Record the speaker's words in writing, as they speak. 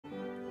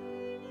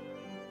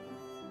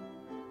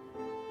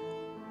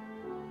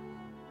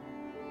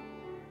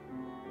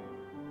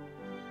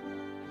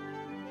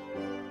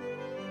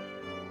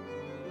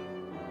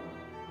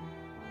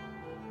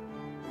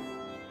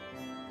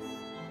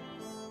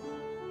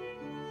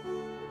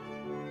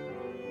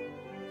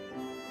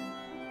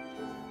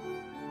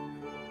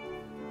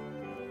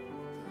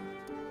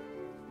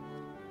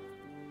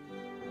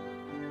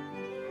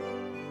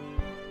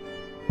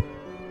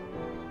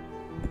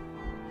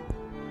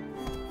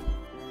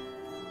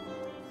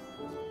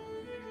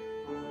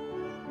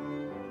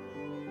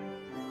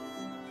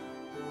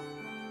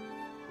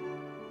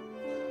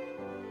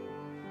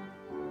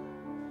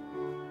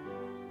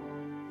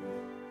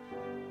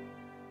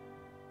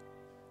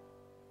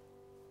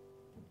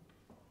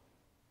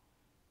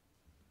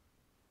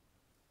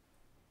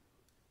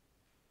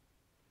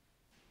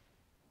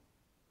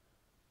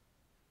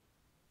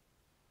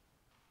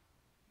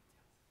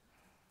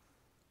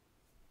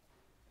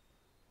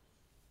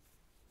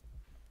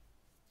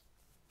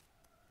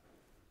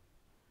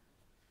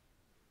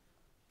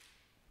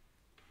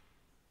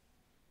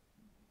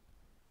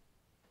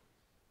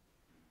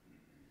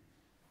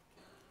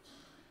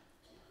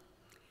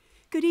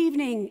Good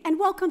evening, and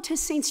welcome to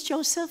Saints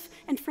Joseph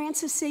and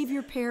Francis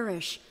Xavier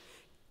Parish.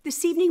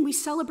 This evening we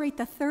celebrate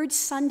the third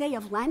Sunday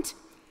of Lent.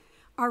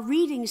 Our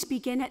readings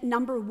begin at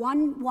number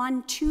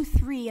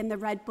 1123 in the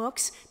Red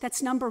Books.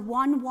 That's number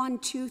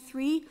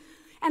 1123.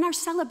 And our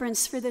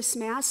celebrants for this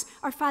Mass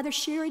are Father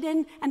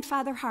Sheridan and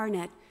Father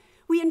Harnett.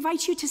 We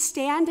invite you to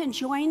stand and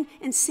join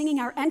in singing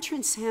our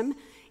entrance hymn.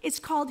 It's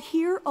called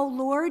Hear, O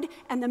Lord,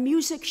 and the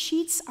music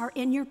sheets are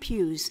in your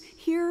pews.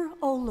 Hear,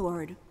 O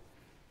Lord.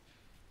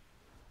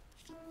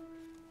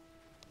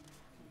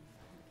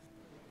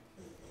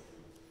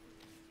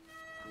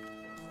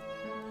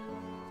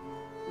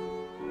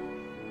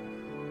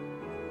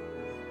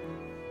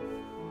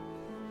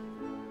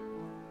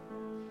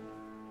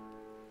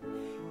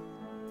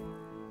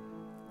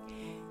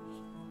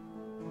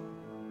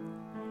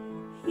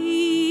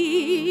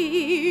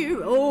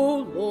 Hear, O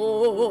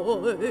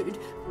Lord,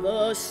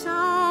 the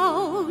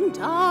sound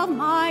of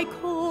my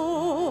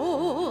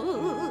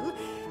call.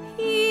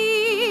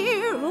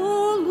 Hear,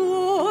 O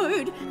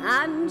Lord,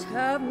 and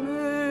have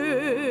mercy.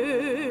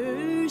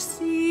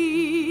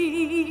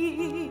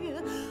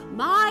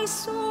 My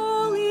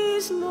soul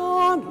is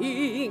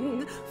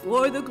longing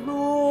for the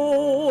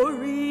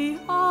glory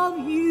of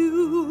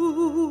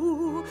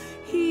you.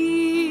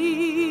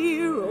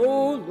 Hear,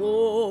 O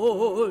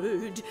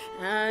Lord,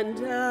 and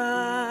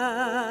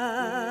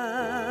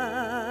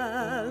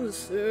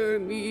answer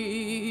me.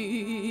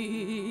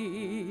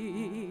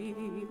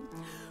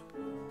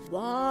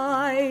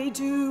 Why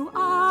do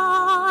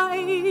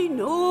I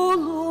no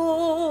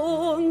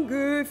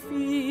longer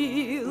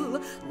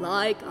feel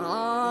like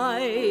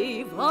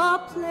I've a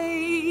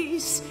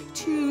place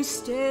to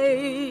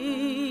stay?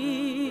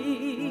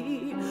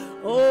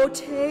 Oh,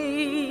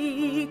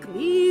 take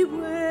me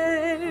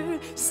where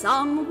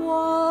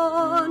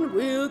someone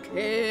will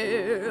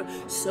care,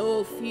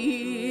 so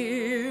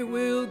fear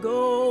will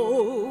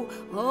go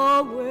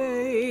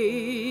away.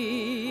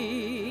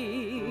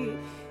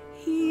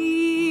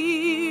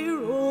 Hear,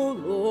 O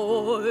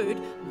Lord,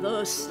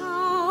 the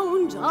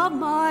sound of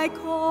my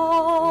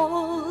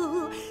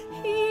call.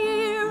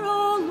 Hear,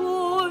 O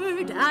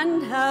Lord,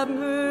 and have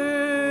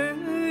mercy.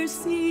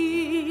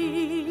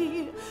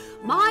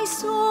 My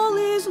soul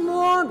is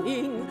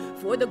longing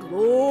for the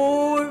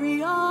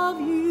glory of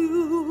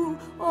you.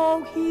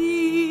 Oh,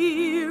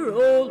 hear,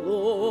 O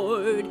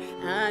Lord,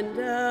 and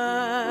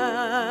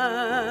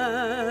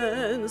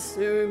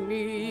answer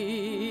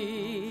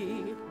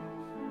me.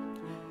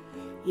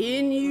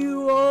 In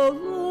you, O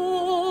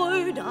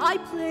Lord, I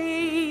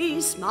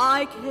place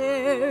my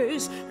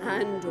cares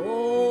and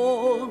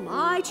all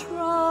my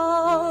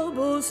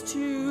troubles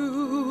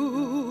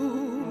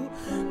too.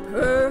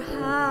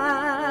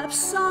 Perhaps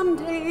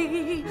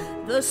someday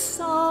the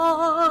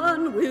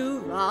sun will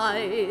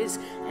rise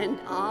and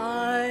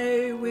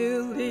I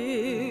will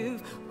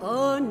live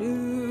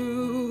anew.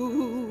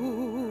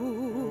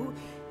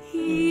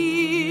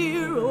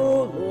 Hear,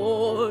 O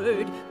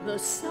Lord, the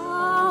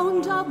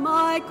sound of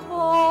my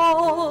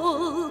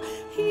call.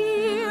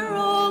 Hear,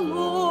 O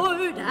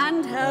Lord,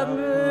 and have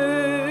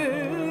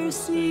mercy.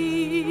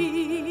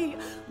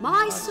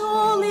 My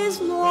soul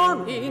is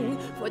longing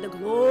for the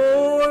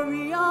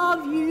glory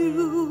of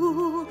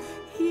you.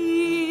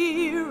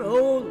 Hear,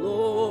 O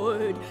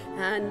Lord,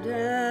 and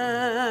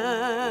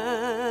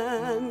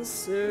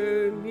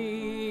answer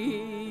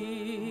me.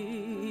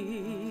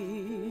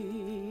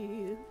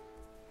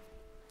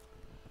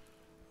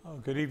 Oh,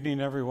 good evening,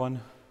 everyone,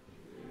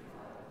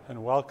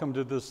 and welcome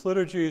to this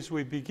liturgy as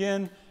we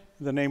begin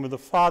in the name of the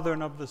Father,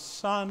 and of the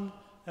Son,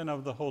 and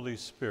of the Holy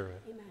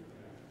Spirit. Amen.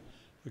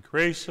 The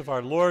grace of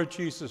our Lord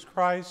Jesus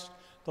Christ,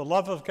 the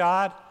love of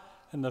God,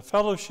 and the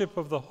fellowship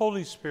of the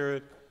Holy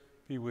Spirit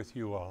be with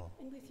you all.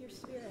 And with your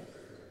spirit.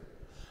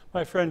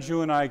 My friends,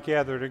 you and I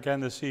gathered again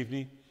this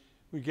evening.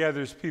 We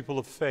gather as people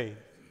of faith.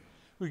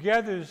 We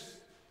gather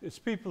as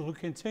people who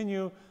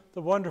continue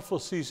the wonderful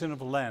season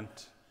of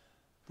Lent,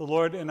 the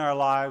Lord in our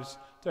lives,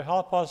 to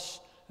help us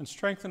and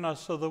strengthen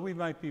us so that we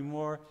might be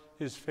more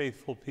his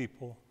faithful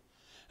people.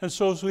 And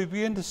so as we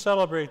begin to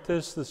celebrate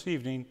this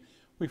evening,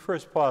 we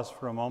first pause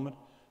for a moment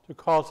to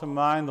call to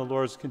mind the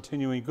Lord's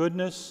continuing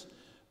goodness,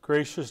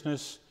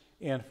 graciousness,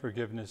 and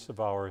forgiveness of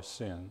our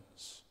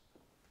sins.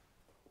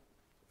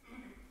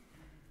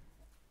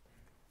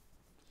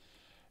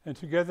 And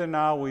together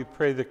now we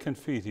pray the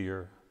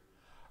Confiteor.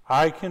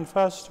 I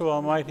confess to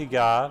Almighty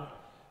God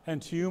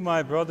and to you,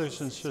 my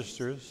brothers and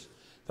sisters,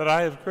 that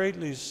I have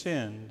greatly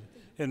sinned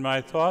in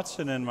my thoughts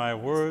and in my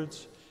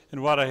words,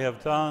 in what I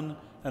have done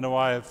and what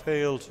I have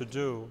failed to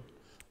do,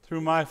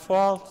 through my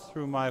fault,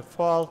 through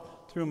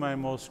my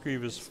most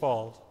grievous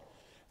fault.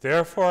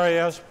 Therefore I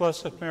ask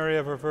Blessed Mary,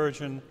 ever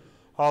Virgin,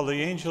 all the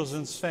angels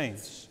and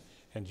saints,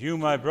 and you,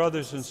 my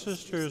brothers and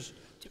sisters,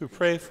 to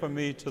pray for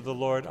me to the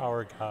Lord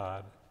our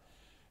God.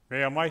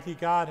 May Almighty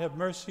God have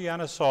mercy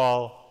on us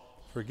all,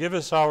 forgive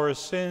us our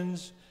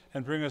sins,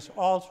 and bring us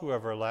all to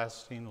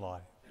everlasting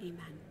life.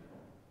 Amen.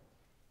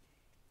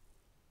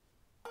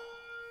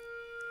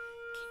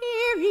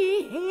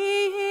 Kyrie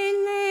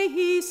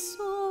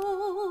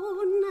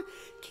eleison,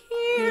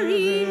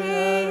 Kyrie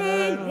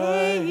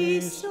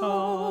eleison,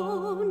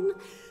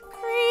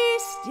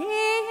 Christe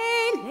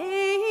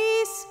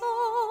eleison,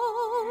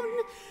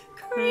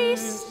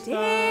 Christe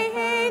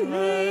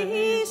eleison,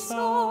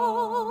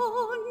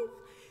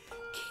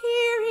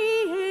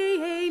 Kyrie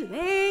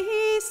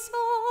eleison,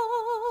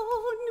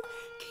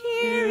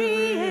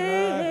 Kyrie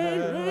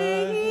eleison.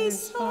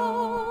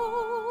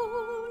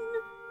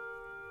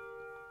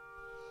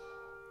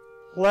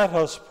 Let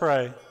us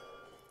pray.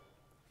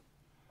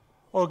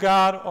 O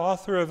God,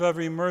 author of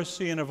every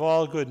mercy and of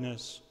all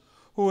goodness,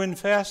 who in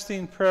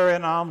fasting, prayer,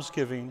 and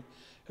almsgiving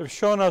have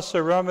shown us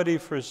a remedy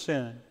for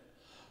sin,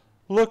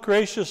 look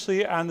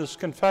graciously on this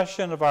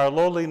confession of our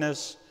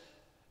lowliness,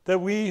 that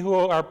we who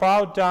are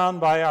bowed down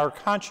by our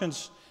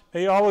conscience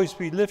may always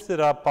be lifted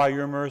up by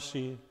your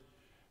mercy.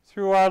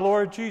 Through our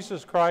Lord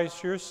Jesus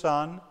Christ, your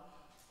Son,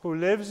 who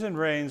lives and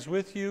reigns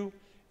with you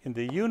in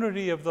the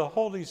unity of the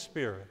Holy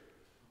Spirit,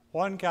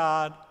 one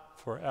God,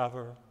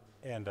 forever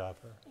and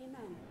ever.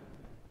 Amen.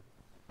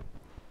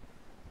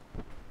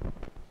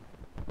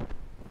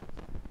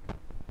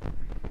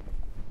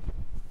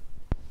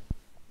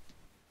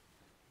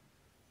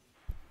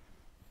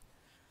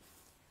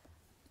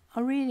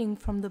 A reading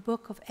from the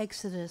book of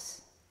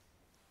Exodus.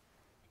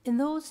 In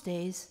those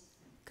days,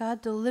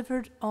 God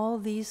delivered all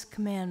these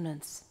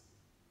commandments.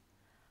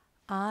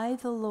 I,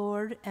 the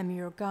Lord, am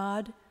your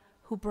God,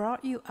 who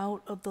brought you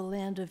out of the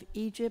land of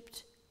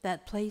Egypt,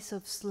 that place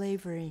of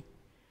slavery.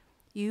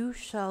 You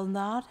shall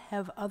not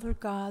have other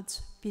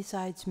gods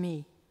besides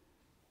me.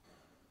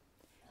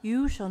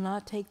 You shall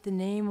not take the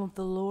name of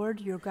the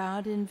Lord your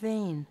God in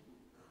vain,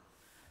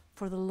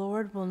 for the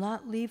Lord will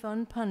not leave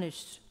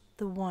unpunished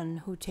the one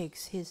who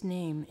takes his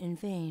name in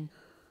vain.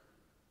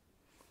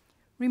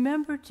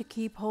 Remember to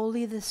keep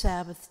holy the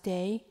Sabbath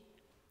day.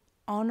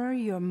 Honor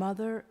your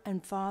mother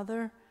and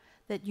father,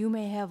 that you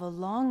may have a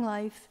long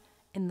life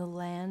in the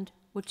land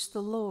which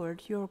the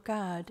Lord your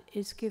God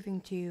is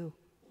giving to you.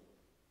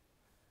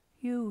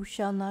 You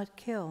shall not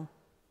kill.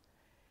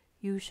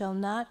 You shall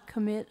not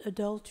commit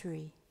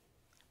adultery.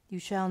 You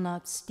shall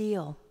not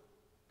steal.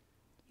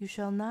 You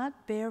shall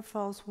not bear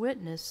false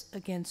witness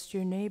against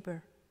your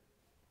neighbor.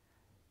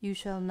 You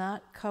shall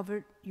not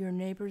covet your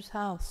neighbor's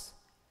house.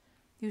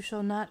 You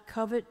shall not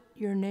covet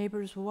your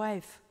neighbor's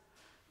wife,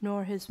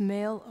 nor his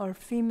male or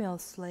female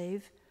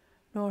slave,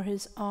 nor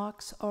his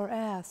ox or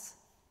ass,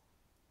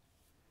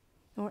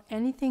 nor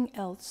anything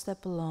else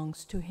that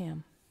belongs to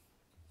him.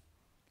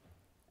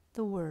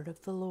 The word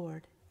of the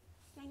Lord.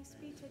 Thanks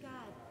be to God.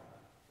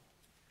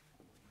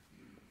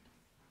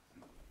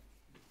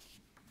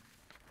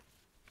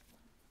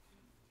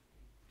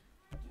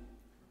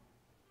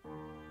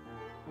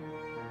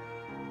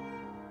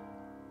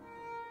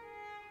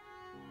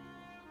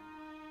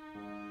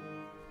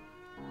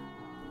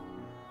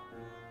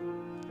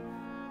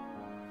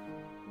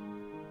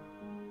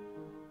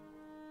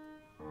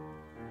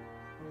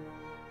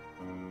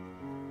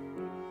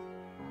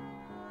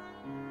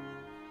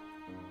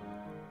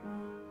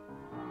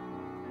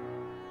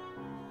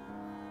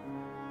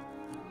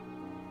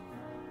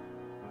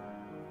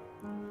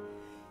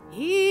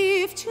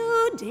 If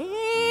today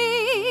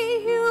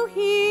you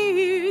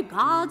hear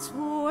God's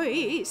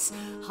voice,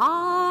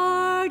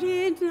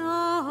 harden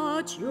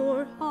not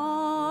your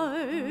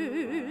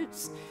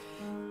hearts.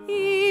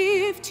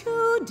 If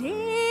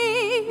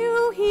today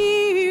you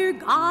hear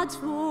God's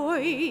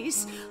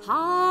voice,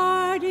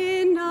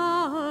 harden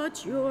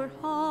not your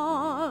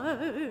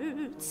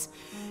hearts.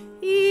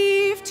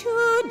 If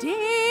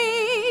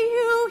today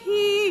you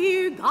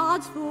hear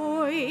God's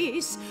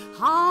voice,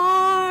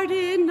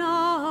 harden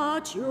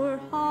not your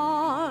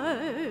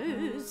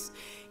hearts.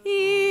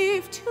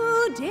 If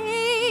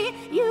today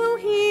you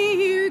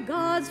hear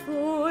God's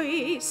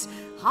voice,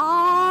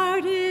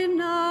 harden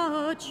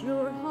not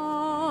your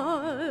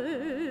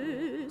hearts.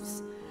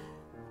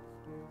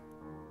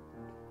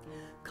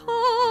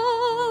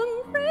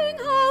 Come, bring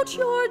out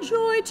your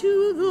joy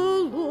to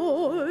the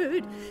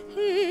Lord.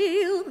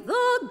 Hail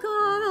the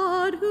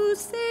God who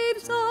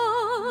saves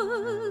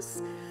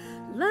us.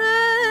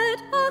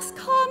 Let us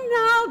come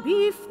now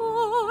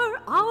before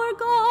our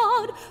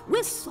God.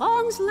 With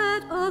songs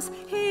let us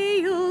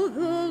hail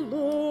the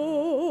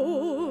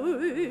Lord.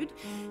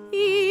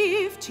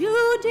 If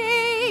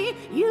today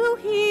you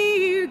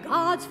hear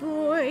God's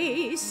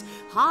voice,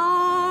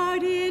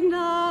 harden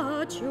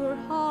not your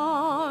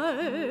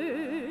hearts.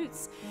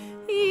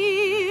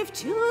 If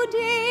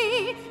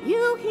today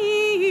you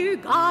hear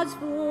God's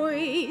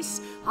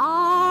voice,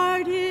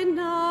 harden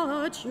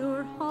not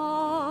your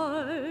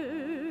hearts.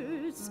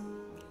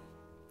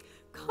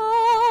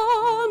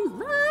 Come,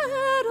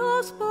 let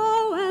us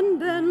bow and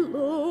bend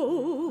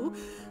low.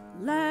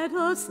 Let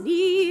us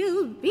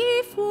kneel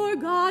before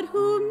God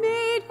who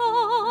made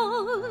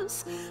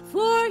us,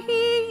 for he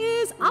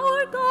is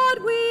our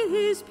God with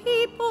his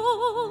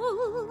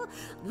people,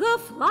 the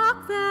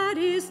flock that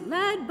is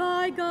led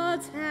by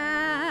God's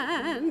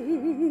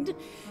hand.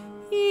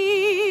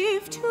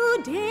 If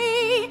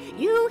today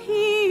you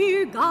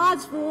hear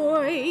God's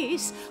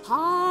voice,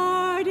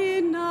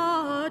 harden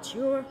not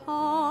your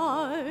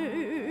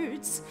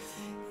hearts.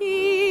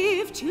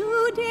 If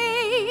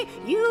today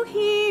you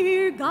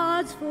hear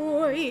God's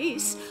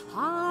voice,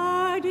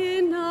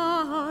 harden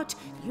not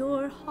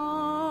your hearts.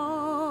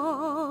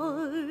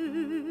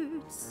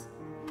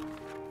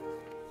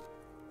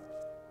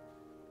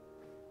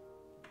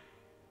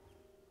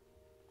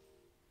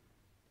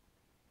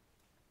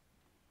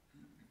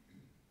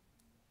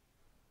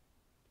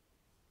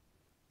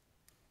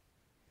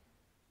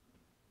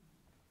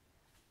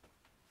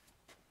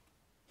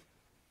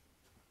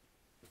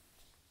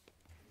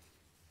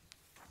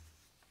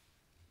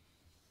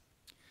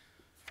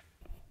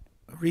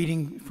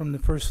 Reading from the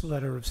first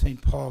letter of St.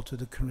 Paul to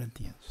the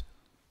Corinthians.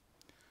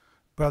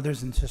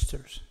 Brothers and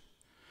sisters,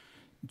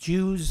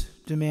 Jews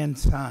demand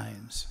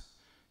signs,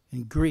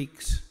 and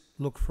Greeks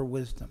look for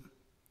wisdom,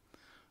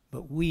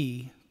 but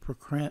we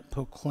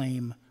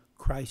proclaim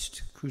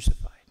Christ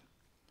crucified,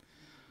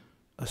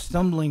 a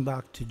stumbling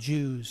block to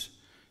Jews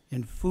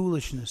and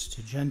foolishness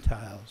to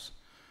Gentiles,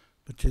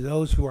 but to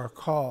those who are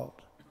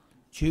called,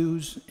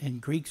 Jews and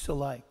Greeks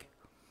alike,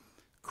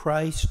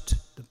 Christ,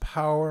 the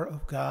power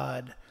of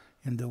God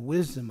and the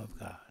wisdom of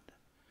God.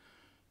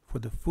 For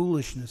the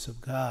foolishness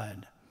of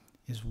God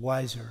is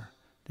wiser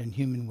than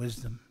human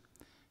wisdom,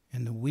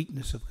 and the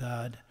weakness of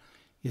God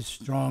is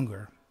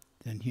stronger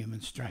than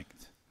human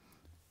strength.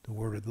 The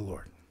word of the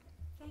Lord.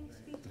 Thanks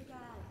be to God.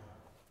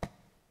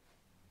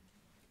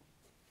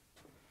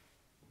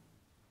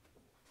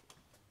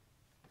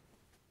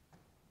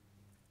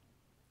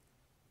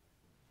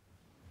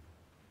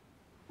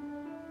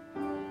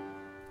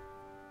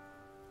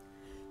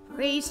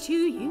 Praise to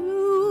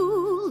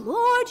you,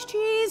 Lord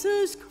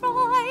Jesus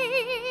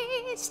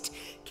Christ,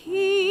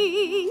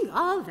 King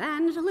of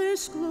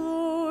endless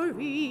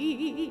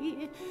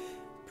glory.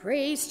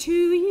 Praise to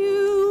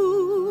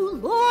you,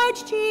 Lord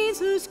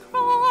Jesus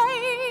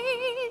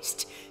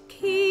Christ,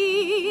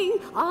 King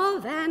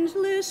of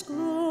endless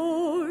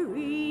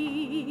glory.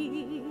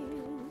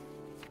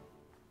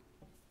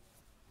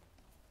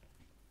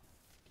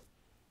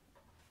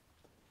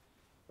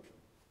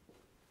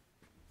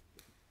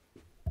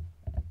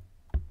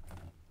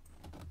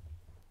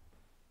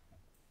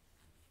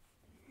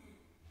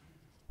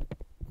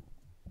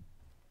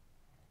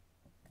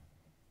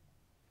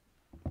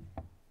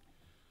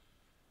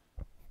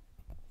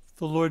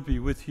 The Lord be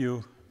with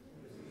you.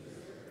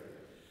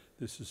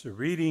 This is a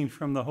reading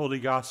from the Holy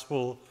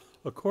Gospel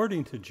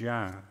according to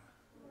John.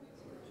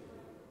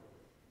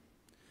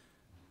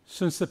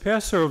 Since the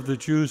Passover of the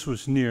Jews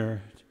was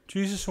near,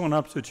 Jesus went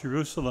up to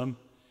Jerusalem.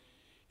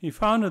 He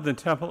found in the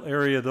temple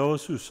area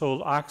those who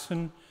sold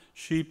oxen,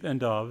 sheep, and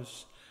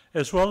doves,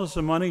 as well as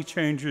the money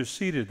changers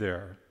seated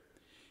there.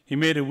 He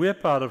made a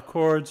whip out of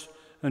cords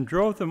and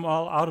drove them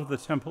all out of the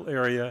temple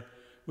area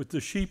with the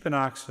sheep and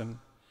oxen,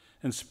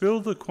 and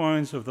spilled the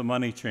coins of the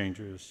money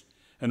changers,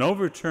 and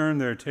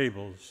overturned their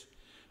tables.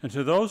 And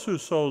to those who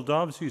sold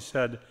doves he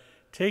said,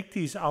 "Take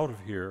these out of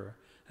here,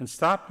 and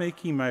stop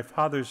making my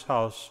Father's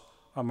house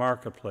a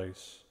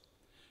marketplace."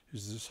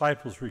 His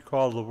disciples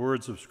recalled the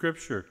words of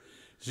Scripture,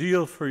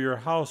 "Zeal for your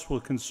house will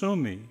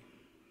consume me."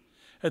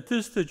 At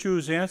this the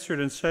Jews answered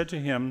and said to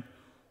him,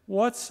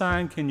 "What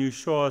sign can you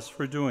show us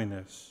for doing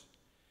this?"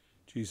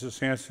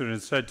 Jesus answered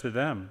and said to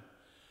them,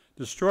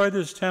 "Destroy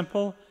this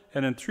temple,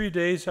 and in 3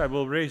 days I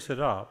will raise it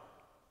up."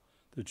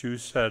 The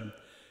Jews said,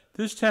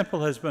 "This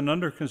temple has been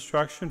under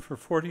construction for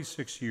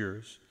 46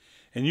 years,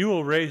 and you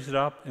will raise it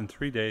up in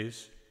 3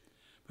 days?"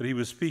 But he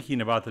was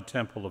speaking about the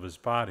temple of his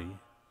body.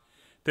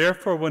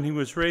 Therefore, when he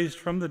was raised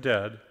from the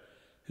dead,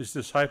 his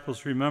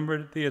disciples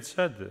remembered that they had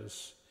said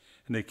this,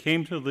 and they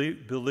came to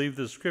believe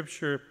the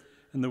Scripture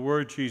and the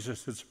word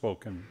Jesus had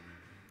spoken.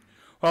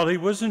 While he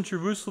was in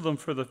Jerusalem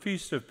for the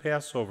feast of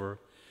Passover,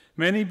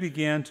 many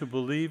began to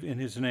believe in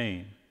his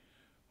name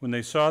when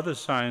they saw the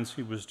signs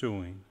he was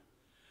doing.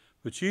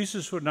 But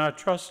Jesus would not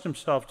trust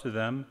himself to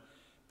them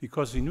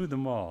because he knew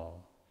them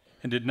all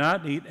and did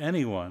not need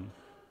anyone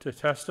to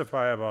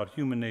testify about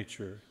human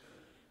nature.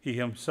 He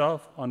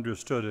himself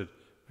understood it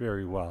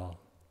very well.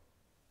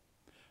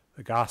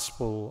 The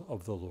Gospel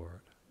of the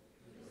Lord.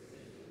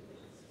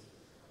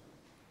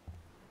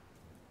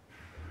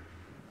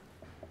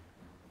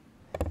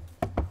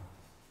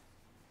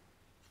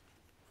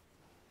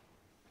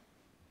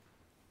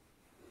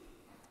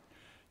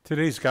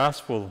 Today's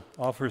gospel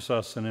offers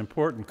us an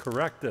important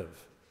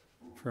corrective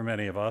for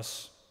many of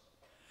us.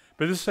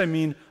 By this I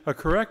mean a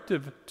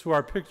corrective to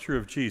our picture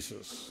of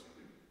Jesus.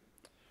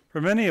 For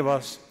many of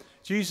us,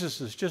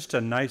 Jesus is just a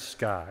nice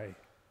guy,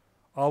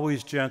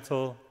 always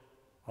gentle,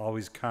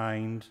 always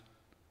kind,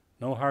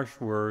 no harsh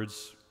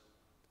words,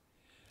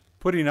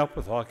 putting up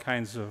with all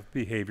kinds of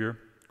behavior,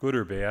 good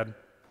or bad.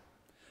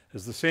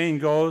 As the saying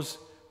goes,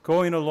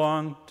 going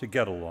along to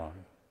get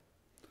along.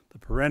 The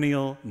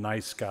perennial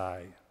nice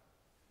guy.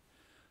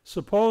 I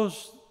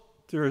suppose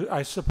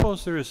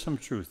there is some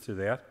truth to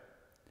that,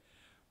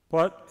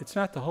 but it's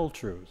not the whole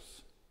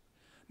truth.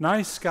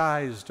 Nice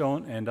guys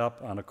don't end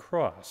up on a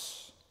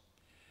cross.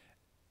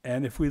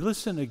 And if we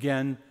listen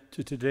again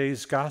to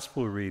today's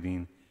gospel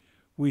reading,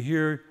 we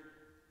hear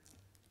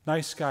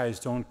nice skies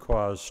don't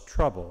cause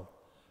trouble,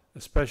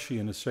 especially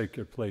in a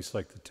sacred place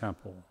like the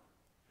temple.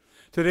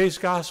 Today's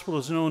gospel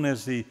is known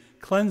as the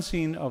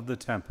cleansing of the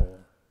temple.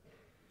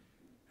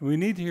 And we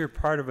need to hear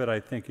part of it, I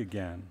think,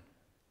 again.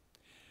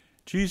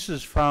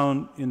 Jesus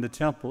found in the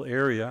temple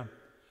area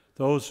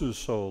those who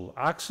sold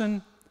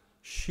oxen,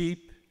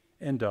 sheep,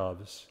 and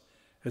doves,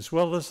 as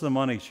well as the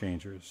money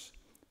changers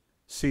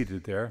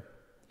seated there.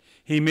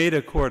 He made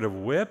a cord of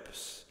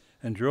whips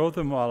and drove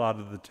them all out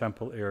of the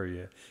temple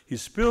area. He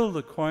spilled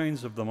the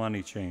coins of the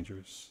money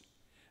changers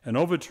and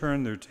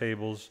overturned their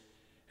tables.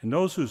 And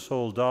those who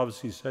sold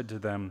doves, he said to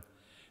them,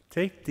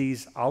 "Take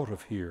these out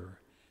of here.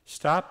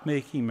 Stop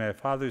making my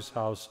Father's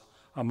house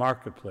a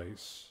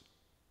marketplace."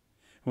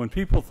 When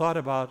people thought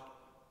about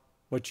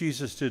what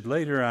Jesus did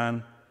later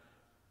on,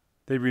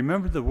 they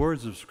remembered the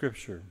words of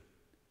Scripture.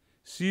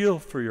 "Zeal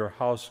for your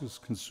house has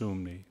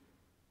consumed me."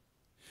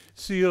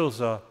 Zeal's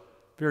a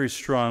very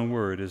strong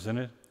word, isn't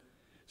it?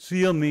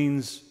 Zeal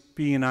means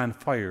being on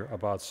fire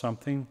about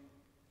something.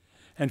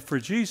 And for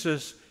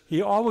Jesus,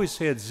 he always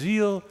had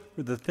zeal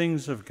for the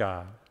things of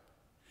God.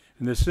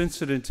 And this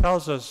incident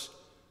tells us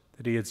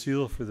that he had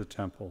zeal for the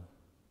temple.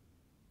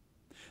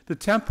 The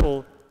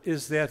temple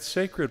is that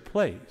sacred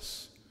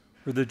place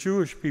where the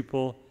Jewish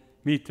people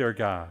meet their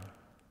God.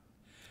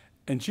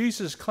 And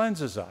Jesus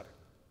cleanses it.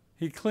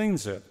 He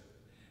cleans it.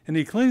 And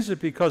he cleans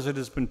it because it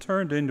has been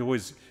turned into,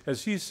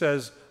 as he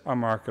says, a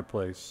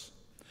marketplace.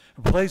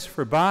 A place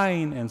for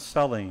buying and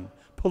selling,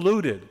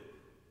 polluted.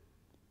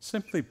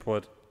 Simply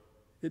put,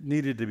 it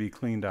needed to be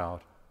cleaned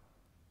out.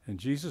 And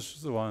Jesus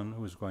was the one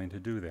who was going to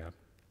do that.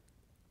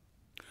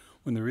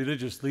 When the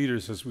religious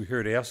leaders, as we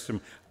heard, asked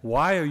him,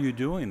 "Why are you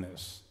doing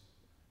this?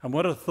 On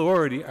what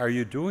authority are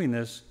you doing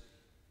this?"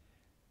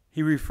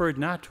 he referred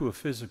not to a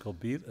physical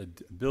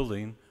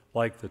building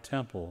like the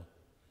temple,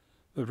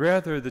 but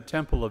rather the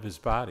temple of his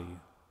body,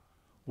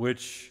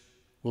 which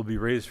will be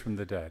raised from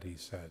the dead, he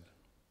said.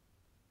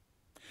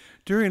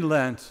 During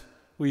Lent,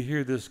 we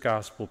hear this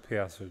gospel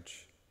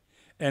passage,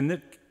 and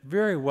it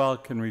very well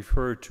can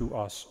refer to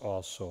us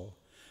also,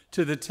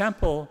 to the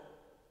temple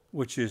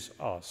which is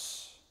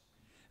us,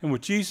 and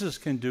what Jesus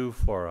can do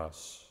for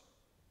us.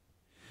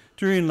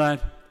 During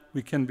Lent,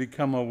 we can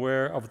become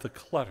aware of the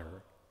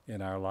clutter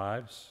in our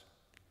lives,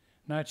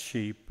 not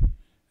sheep,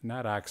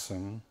 not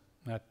oxen,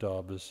 not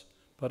doves,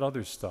 but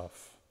other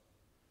stuff,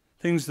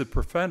 things that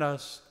prevent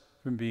us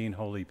from being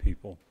holy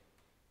people.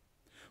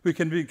 We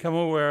can become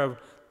aware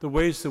of the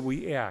ways that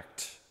we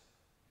act.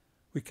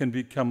 We can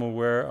become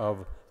aware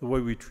of the way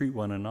we treat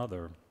one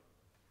another.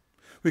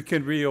 We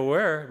can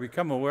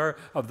become aware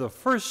of the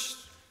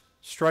first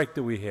strike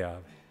that we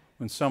have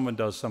when someone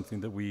does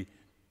something that we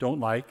don't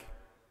like.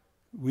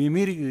 We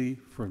immediately,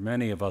 for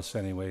many of us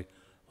anyway,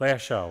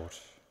 lash out.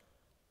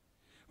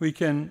 We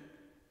can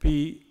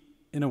be,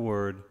 in a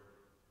word,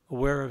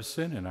 aware of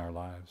sin in our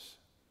lives.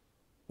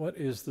 What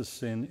is the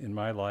sin in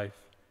my life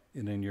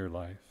and in your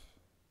life?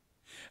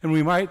 And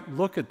we might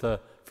look at the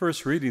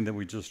first reading that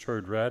we just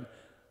heard read,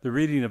 the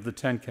reading of the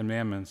Ten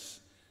Commandments,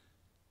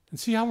 and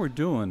see how we're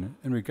doing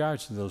in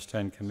regards to those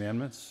Ten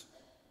Commandments.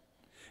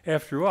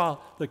 After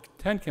all, the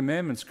Ten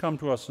Commandments come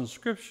to us in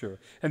Scripture,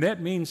 and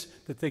that means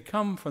that they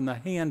come from the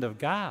hand of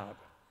God.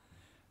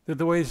 They're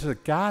the ways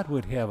that God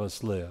would have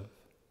us live.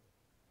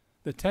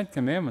 The Ten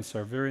Commandments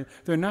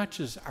they're not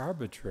just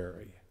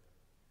arbitrary.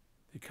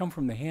 They come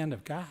from the hand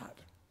of God.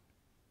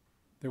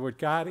 They're what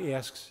God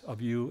asks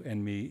of you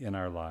and me in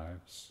our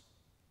lives.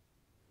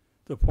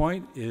 The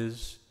point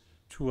is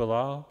to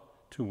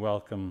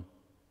welcome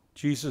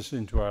Jesus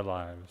into our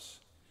lives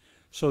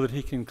so that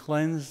he can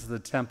cleanse the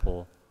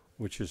temple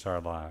which is our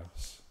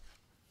lives.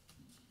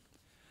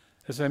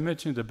 As I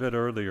mentioned a bit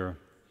earlier,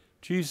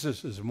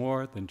 Jesus is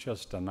more than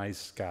just a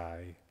nice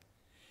guy.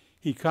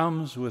 He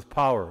comes with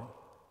power.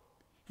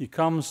 He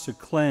comes to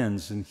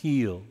cleanse and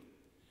heal.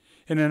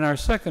 And in our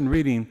second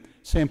reading,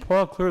 St.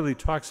 Paul clearly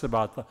talks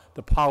about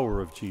the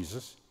power of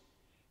Jesus.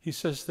 He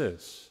says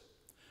this,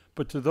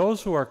 "But to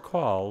those who are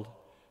called,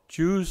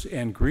 Jews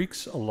and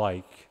Greeks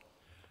alike,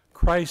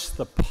 Christ,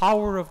 the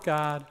power of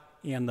God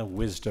and the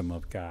wisdom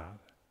of God."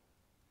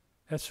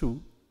 That's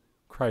who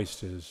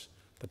Christ is,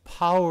 the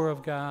power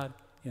of God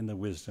and the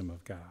wisdom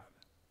of God.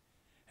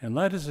 And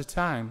Lent is a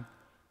time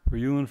for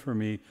you and for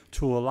me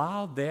to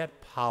allow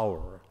that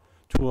power,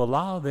 to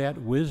allow that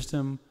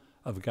wisdom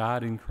of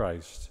God in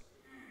Christ,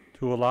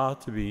 to allow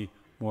it to be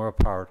more a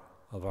part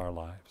of our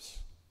lives.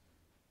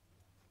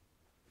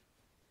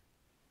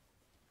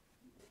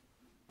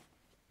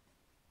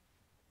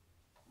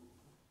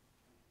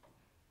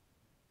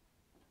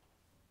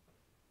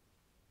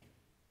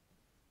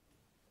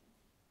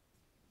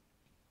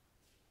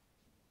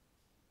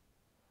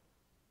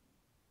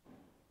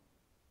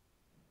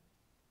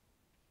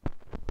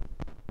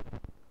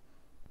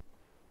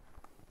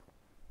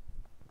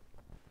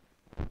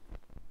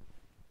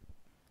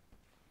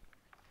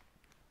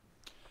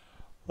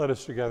 Let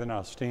us together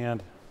now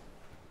stand.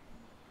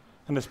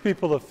 And as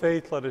people of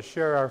faith, let us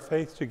share our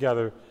faith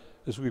together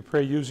as we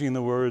pray using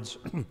the words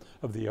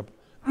of the,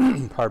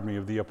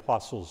 of the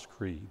Apostles'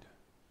 Creed.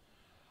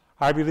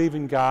 I believe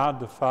in God,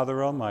 the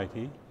Father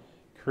Almighty,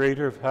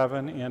 creator of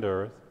heaven and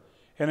earth,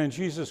 and in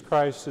Jesus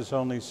Christ, his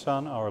only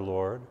Son, our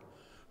Lord,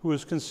 who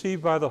was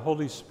conceived by the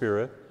Holy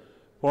Spirit,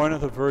 born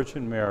of the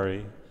Virgin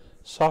Mary,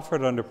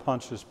 suffered under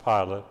Pontius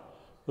Pilate,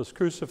 was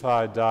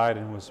crucified, died,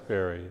 and was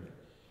buried.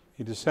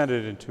 He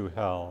descended into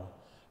hell.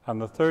 On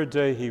the third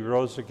day he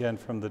rose again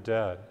from the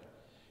dead.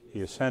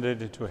 He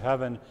ascended into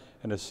heaven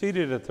and is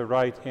seated at the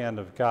right hand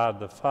of God,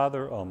 the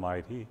Father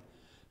Almighty.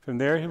 From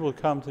there he will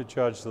come to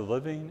judge the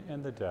living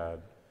and the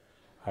dead.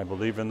 I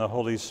believe in the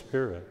Holy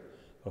Spirit,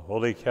 the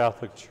Holy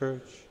Catholic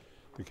Church,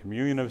 the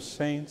communion of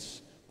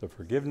saints, the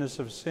forgiveness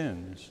of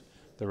sins,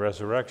 the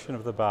resurrection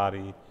of the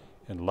body,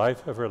 and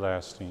life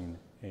everlasting.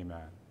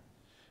 Amen.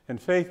 In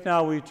faith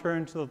now we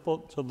turn to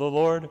the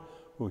Lord,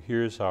 who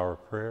hears our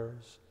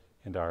prayers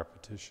and our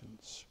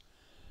petitions.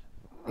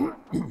 Our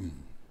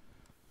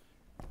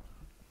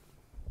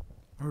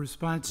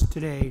response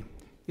today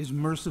is,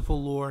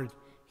 merciful Lord,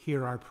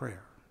 hear our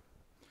prayer.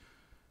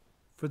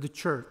 For the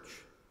church,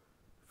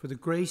 for the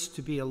grace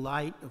to be a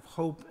light of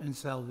hope and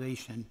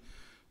salvation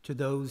to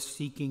those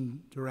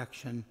seeking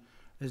direction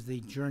as they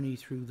journey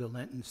through the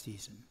Lenten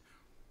season,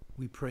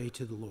 we pray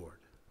to the Lord.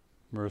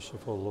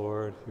 Merciful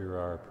Lord, hear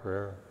our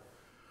prayer.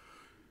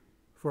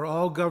 For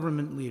all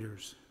government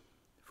leaders,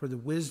 for the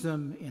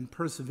wisdom and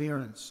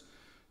perseverance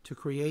to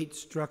create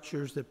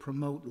structures that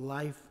promote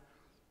life,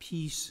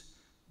 peace,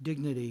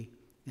 dignity,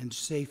 and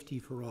safety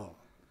for all,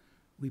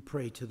 we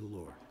pray to the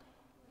Lord.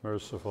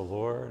 Merciful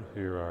Lord,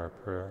 hear our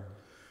prayer.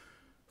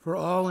 For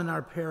all in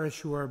our parish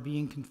who are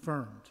being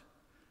confirmed,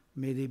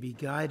 may they be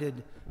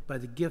guided by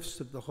the gifts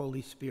of the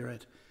Holy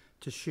Spirit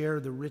to share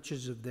the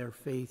riches of their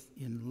faith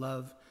in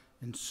love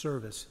and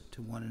service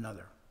to one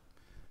another.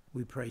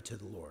 We pray to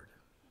the Lord.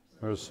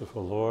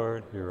 Merciful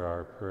Lord, hear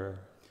our prayer.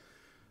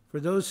 For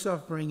those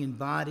suffering in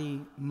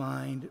body,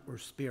 mind, or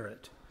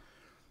spirit,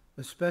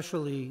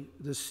 especially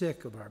the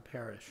sick of our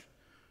parish,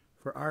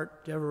 for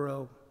Art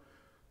Devereaux,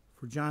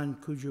 for John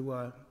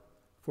Kujua,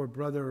 for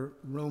Brother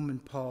Roman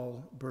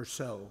Paul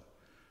Berceau,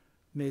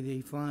 may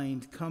they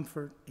find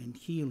comfort and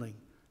healing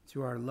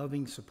through our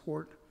loving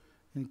support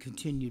and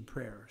continued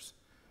prayers.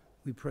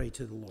 We pray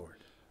to the Lord.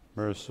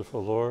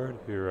 Merciful Lord,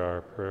 hear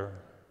our prayer.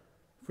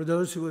 For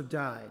those who have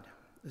died,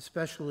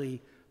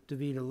 especially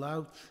Davida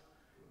Lauch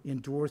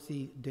and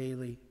Dorothy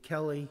Daly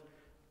Kelly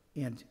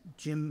and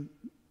Jim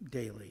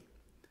Daly,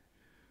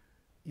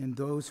 and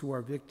those who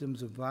are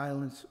victims of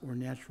violence or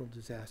natural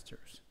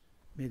disasters,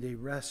 may they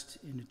rest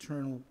in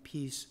eternal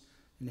peace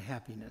and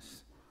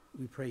happiness.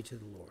 We pray to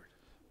the Lord.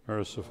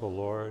 Merciful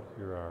Lord,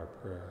 hear our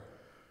prayer.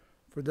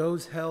 For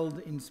those held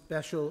in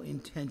special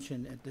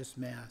intention at this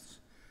Mass,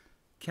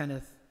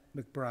 Kenneth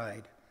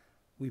McBride,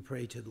 we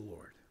pray to the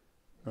Lord.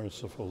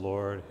 Merciful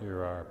Lord,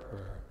 hear our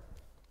prayer.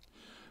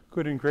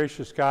 Good and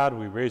gracious God,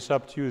 we raise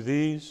up to you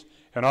these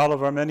and all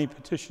of our many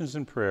petitions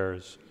and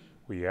prayers.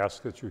 We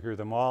ask that you hear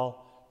them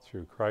all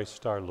through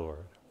Christ our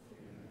Lord.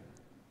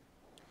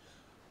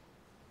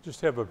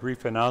 Just have a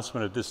brief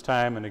announcement at this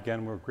time, and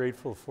again, we're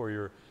grateful for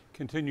your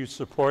continued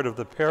support of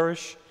the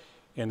parish,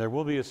 and there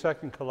will be a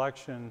second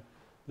collection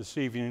this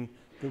evening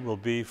that will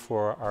be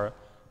for our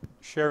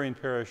Sheridan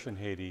Parish in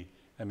Haiti,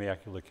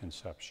 Immaculate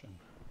Conception.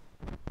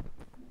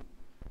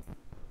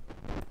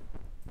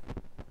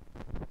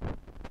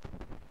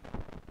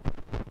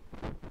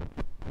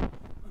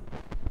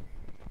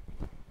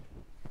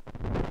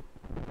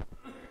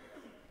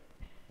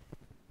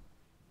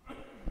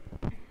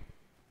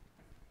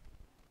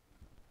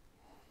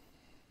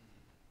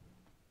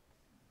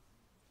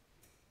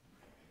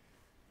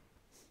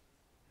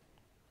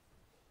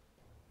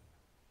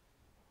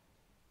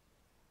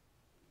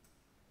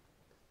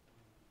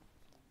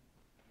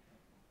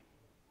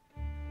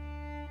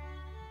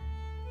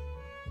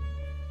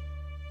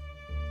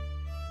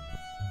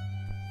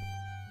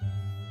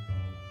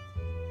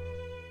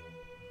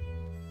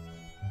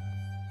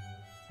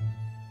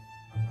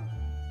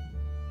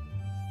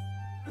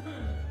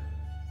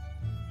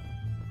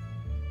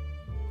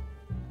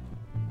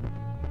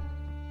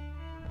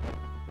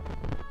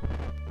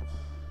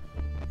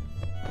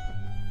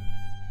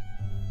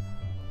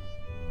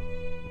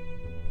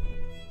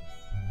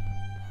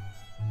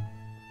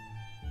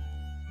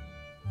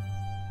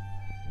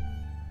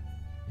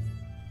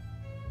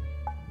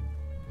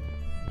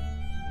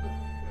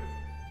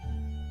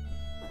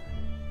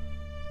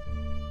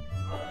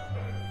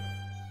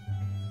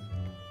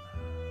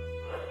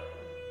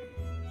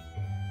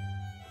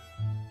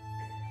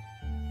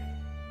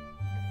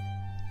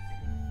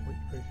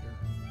 Right here.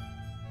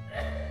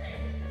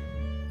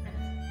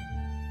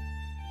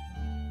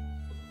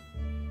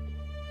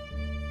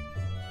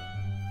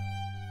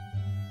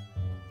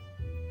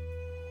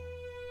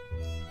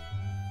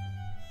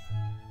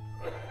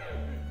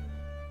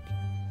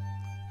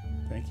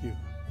 Thank you.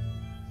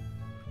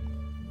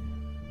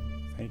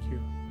 Thank you.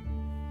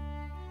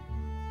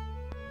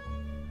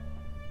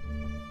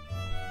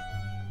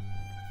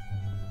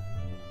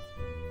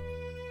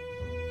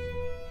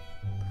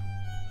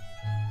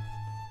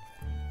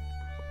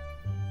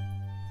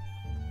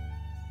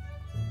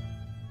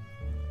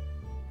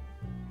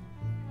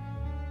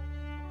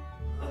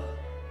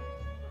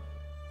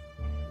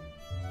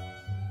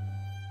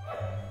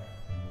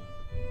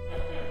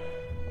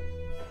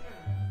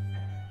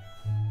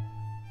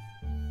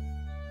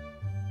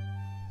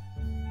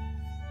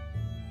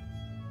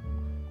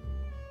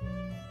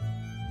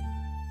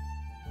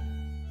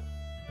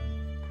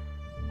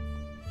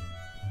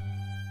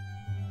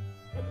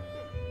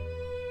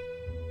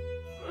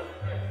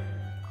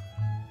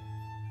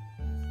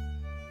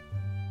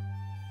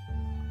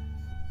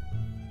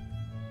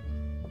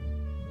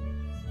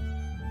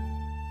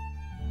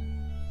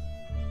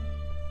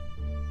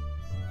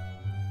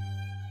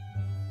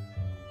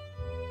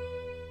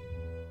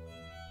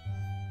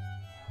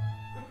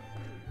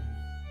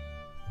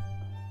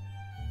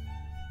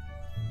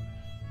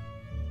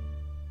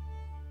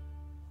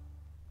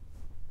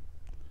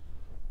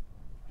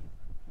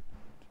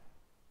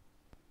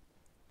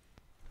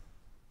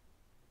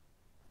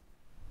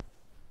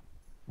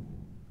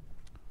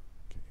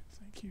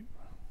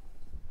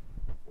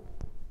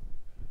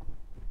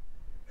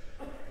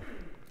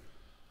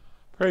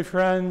 Pray,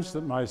 friends,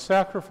 that my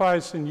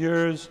sacrifice and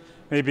yours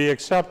may be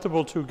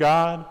acceptable to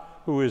God,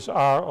 who is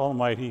our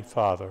Almighty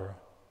Father.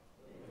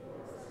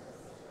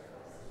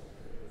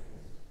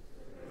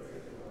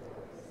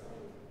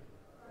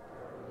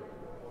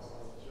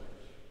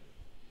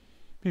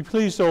 Be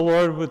pleased, O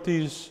Lord, with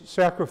these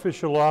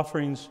sacrificial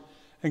offerings,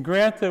 and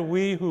grant that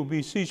we who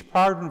beseech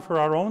pardon for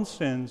our own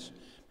sins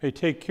may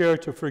take care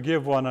to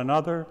forgive one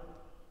another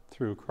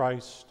through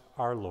Christ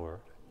our Lord.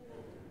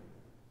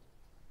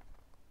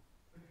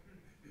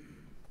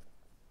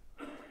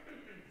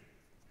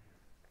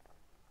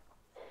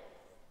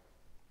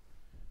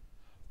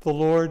 The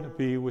Lord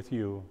be with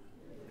you.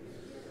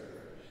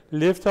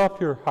 Lift up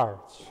your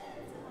hearts,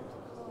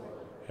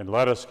 and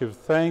let us give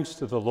thanks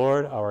to the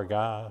Lord our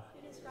God.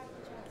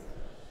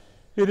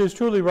 It is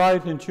truly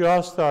right and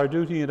just, our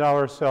duty and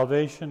our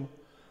salvation,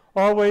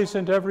 always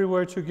and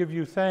everywhere to give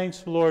you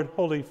thanks, Lord,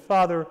 Holy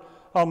Father,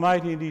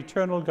 Almighty and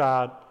eternal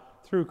God,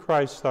 through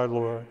Christ our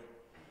Lord.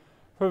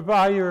 For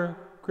by your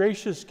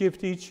gracious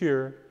gift each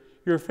year,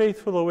 your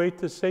faithful await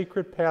the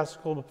sacred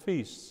Paschal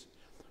feasts,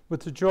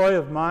 with the joy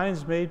of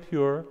minds made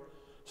pure,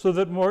 so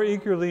that more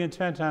eagerly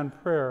intent on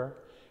prayer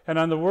and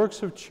on the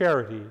works of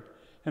charity,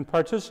 and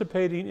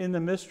participating in the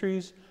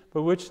mysteries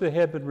by which they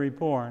have been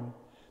reborn,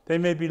 they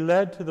may be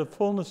led to the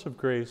fullness of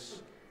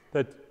grace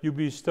that you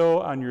bestow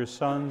on your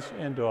sons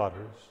and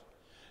daughters.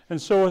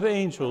 And so with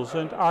angels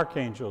and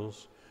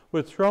archangels,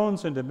 with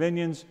thrones and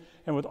dominions,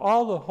 and with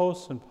all the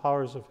hosts and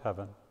powers of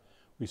heaven,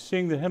 we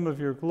sing the hymn of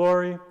your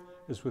glory,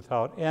 as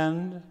without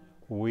end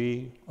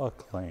we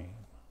acclaim.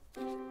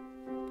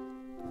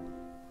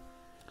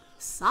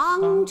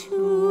 Sanctus,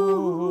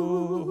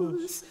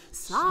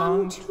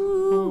 Sanctus,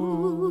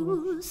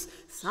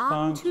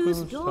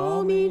 Sanctus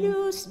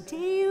Dominus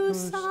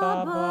Deus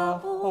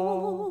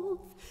Sabaoth,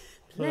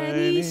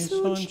 pleni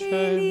sunt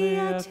caeli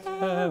et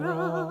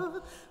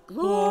terra,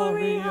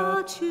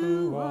 gloria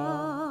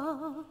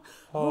tua,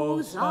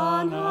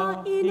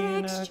 Hosanna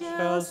in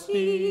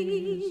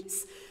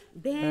excelsis,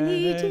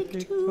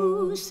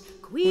 benedictus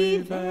qui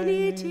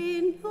venit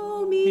in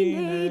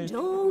nomine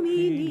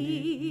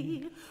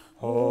Domini,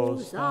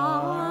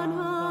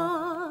 Hosanna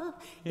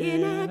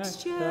in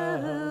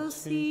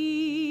excelsis.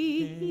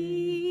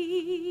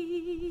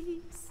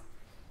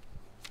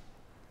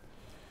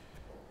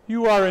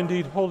 You are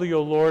indeed holy,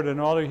 O Lord,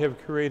 and all you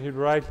have created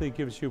rightly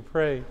gives you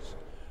praise.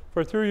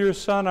 For through your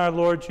Son, our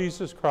Lord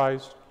Jesus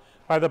Christ,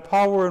 by the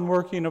power and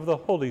working of the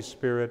Holy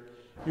Spirit,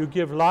 you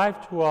give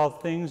life to all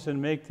things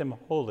and make them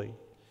holy.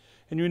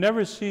 And you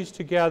never cease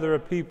to gather a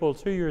people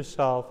to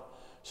yourself,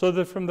 so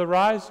that from the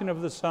rising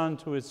of the sun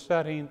to its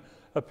setting,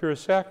 a pure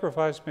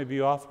sacrifice may be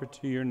offered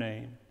to your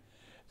name.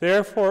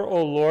 Therefore,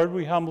 O Lord,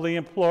 we humbly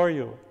implore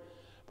you,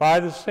 by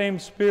the same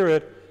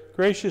Spirit,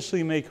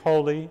 graciously make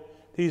holy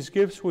these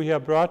gifts we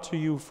have brought to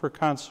you for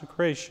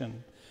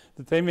consecration,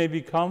 that they may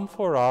become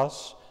for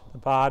us the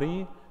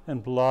body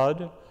and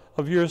blood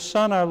of your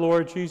Son, our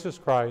Lord Jesus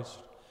Christ,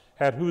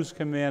 at whose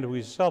command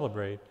we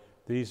celebrate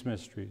these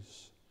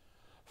mysteries.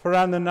 For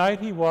on the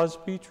night he was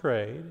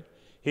betrayed,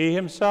 he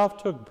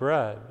himself took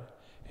bread,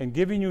 and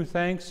giving you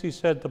thanks, he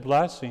said the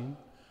blessing,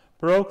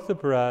 broke the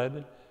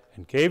bread,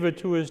 and gave it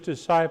to his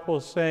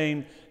disciples,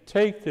 saying,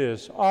 "Take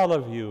this, all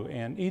of you,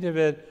 and eat of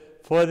it,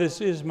 for this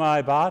is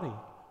my body,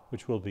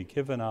 which will be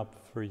given up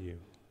for you."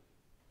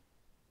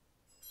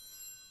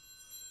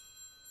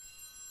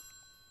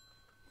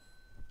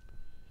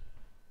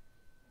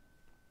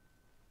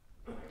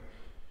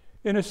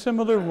 In a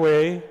similar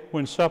way,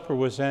 when supper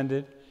was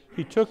ended,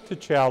 he took the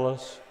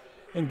chalice,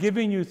 and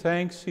giving you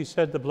thanks, he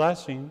said the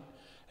blessing,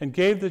 and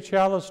gave the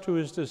chalice to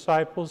his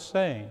disciples,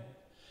 saying,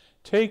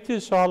 "Take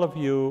this, all of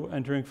you,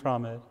 and drink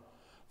from it,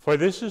 for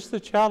this is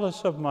the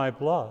chalice of my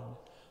blood,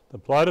 the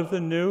blood of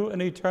the new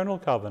and eternal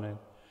covenant,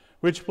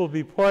 which will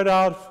be poured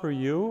out for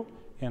you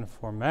and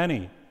for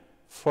many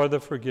for the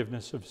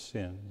forgiveness of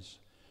sins.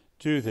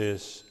 Do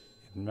this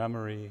in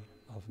memory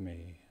of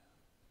me."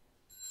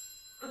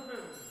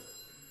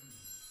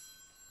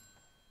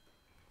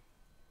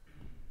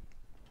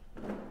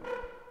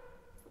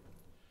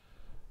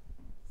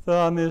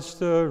 The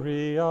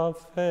mystery of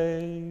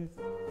faith.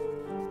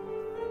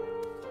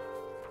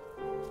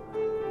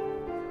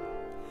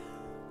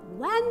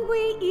 When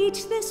we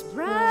eat this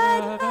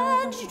bread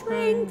and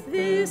drink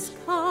this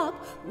cup,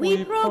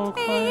 we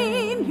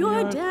proclaim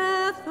your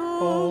death,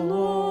 O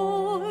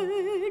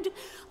Lord,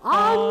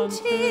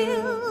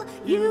 until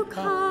you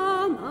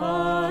come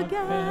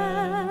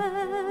again.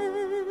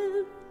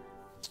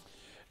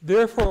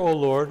 Therefore, O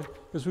Lord,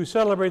 as we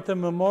celebrate the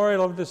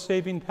memorial of the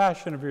saving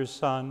passion of your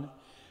Son,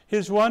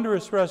 his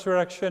wondrous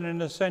resurrection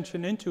and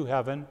ascension into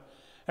heaven,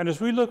 and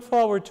as we look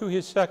forward to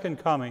his second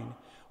coming,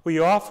 we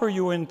offer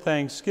you in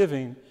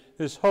thanksgiving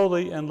this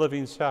holy and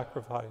living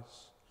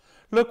sacrifice.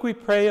 Look, we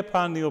pray,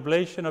 upon the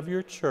oblation of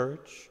your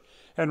church,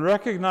 and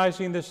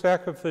recognizing the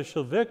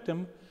sacrificial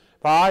victim,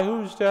 by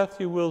whose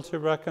death you will to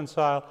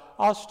reconcile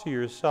us to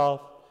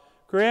yourself,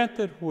 grant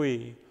that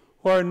we,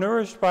 who are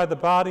nourished by the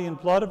body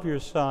and blood of your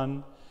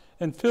Son,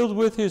 and filled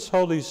with his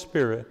Holy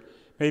Spirit,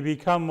 may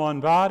become one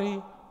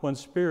body, one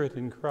Spirit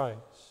in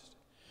Christ.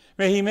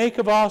 May he make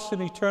of us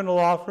an eternal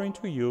offering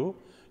to you,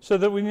 so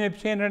that we may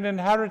obtain an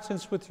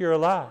inheritance with your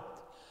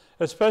elect,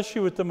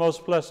 especially with the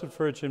most blessed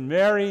Virgin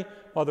Mary,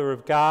 Mother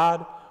of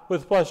God,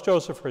 with blessed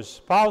Joseph, her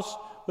spouse,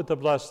 with the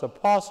blessed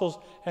apostles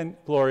and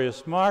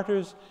glorious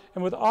martyrs,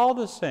 and with all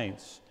the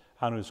saints,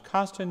 on whose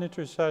constant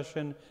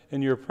intercession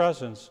in your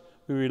presence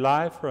we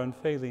rely for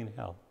unfailing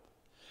help.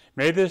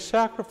 May this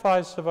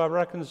sacrifice of our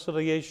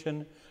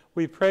reconciliation,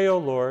 we pray, O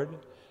Lord,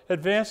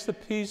 advance the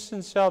peace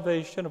and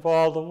salvation of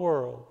all the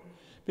world.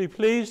 Be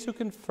pleased to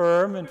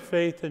confirm in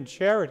faith and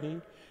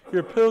charity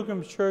your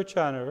pilgrim church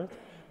on earth,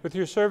 with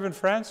your servant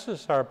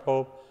Francis, our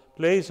Pope,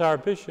 Blaise, our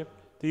Bishop,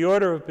 the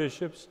order of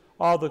bishops,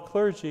 all the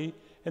clergy,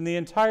 and the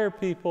entire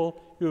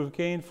people you have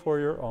gained for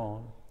your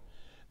own.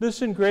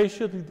 Listen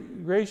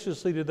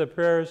graciously to the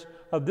prayers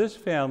of this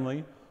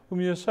family, whom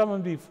you have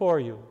summoned before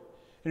you.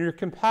 In your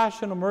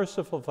compassion, O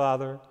merciful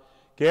Father,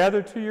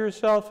 gather to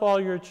yourself all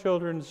your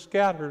children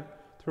scattered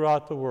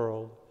throughout the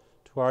world,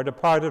 to our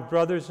departed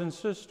brothers and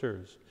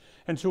sisters,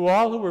 and to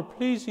all who were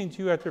pleasing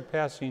to you after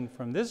passing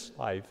from this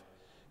life,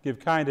 give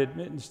kind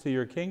admittance to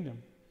your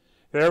kingdom.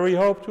 There we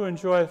hope to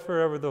enjoy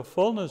forever the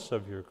fullness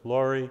of your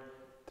glory,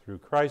 through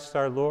Christ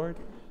our Lord,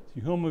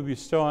 through whom we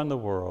bestow on the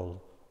world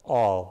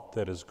all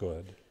that is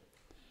good.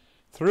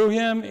 Through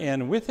him,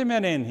 and with him,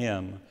 and in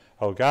him,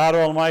 O God,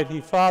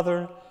 Almighty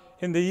Father,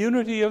 in the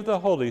unity of the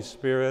Holy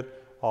Spirit,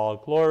 all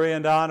glory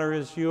and honor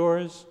is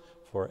yours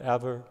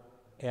forever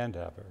and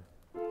ever.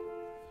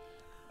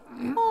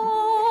 Amen.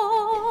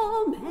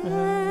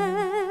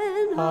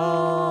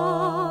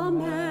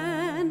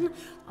 Amen.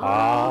 Amen.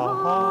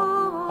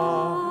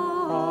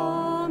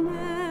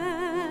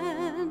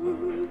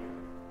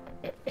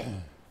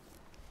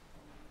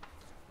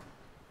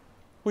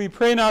 We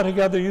pray now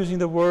together using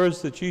the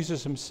words that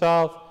Jesus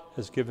himself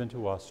has given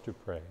to us to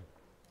pray.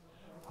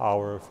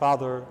 Our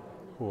Father,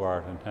 who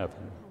art in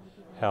heaven,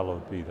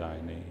 hallowed be thy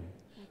name.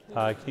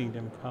 Thy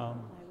kingdom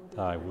come,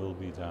 thy will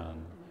be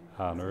done,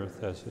 on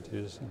earth as it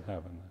is in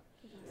heaven.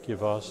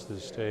 Give us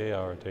this day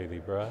our daily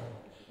bread,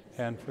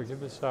 and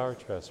forgive us our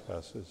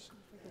trespasses,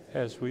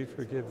 as we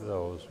forgive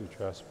those who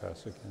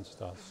trespass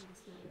against us.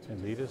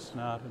 And lead us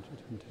not into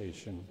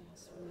temptation.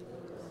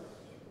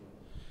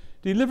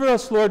 Deliver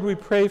us, Lord, we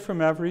pray,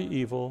 from every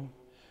evil.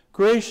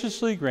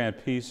 Graciously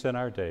grant peace in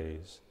our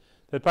days,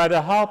 that by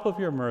the help of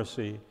your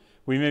mercy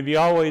we may be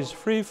always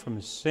free from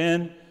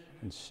sin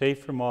and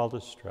safe from all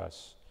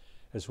distress,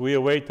 as we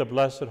await the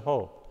blessed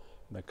hope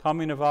and the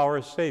coming of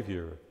our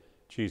Savior,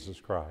 Jesus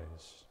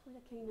Christ.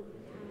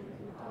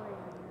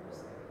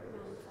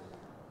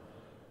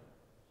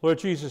 Lord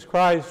Jesus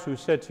Christ, who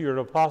said to your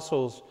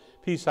apostles,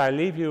 "Peace I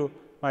leave you,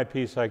 my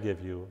peace I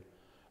give you,"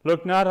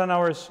 look not on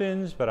our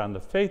sins, but on the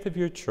faith of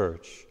your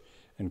church,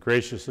 and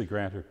graciously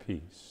grant her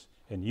peace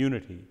and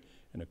unity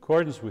in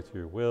accordance with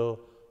your will,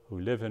 who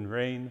live and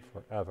reign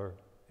forever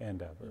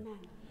and ever. Amen.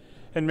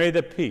 And may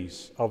the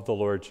peace of the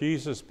Lord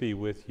Jesus be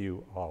with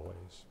you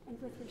always.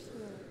 And with your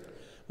spirit.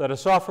 Let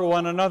us offer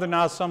one another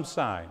now some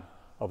sign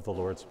of the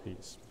Lord's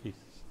peace.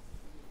 Peace.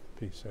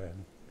 Peace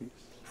and peace.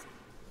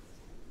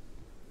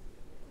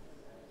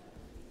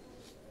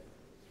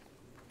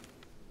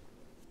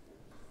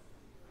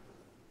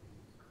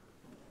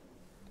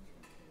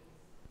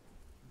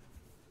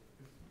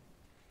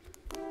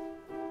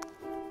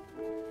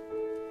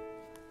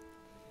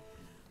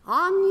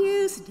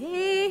 Agnus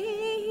Dei,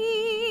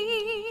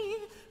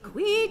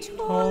 qui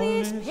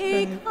tollis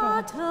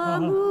peccata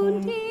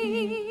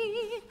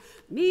mundi,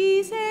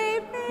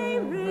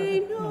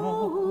 miserere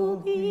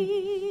nobis.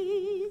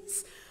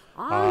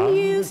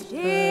 Agnus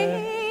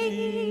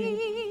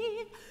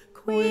Dei,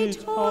 qui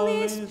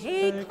tollis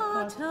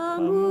peccata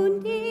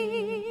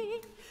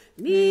mundi,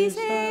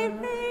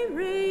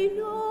 miserere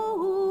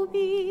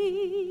nobis.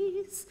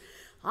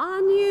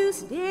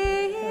 Agnus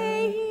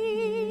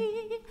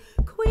Dei,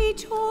 qui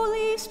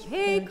tollis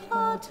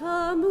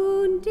peccata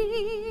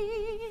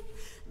mundi,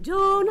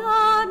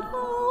 dona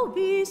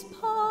nobis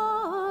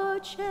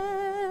pacem.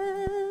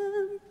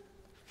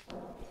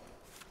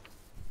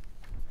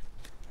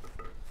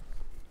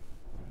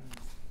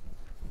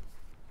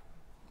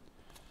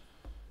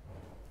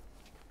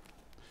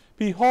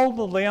 Behold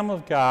the Lamb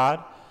of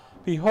God.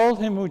 Behold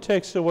him who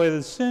takes away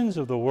the sins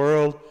of the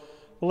world.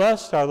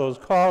 Blessed are those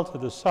called to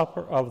the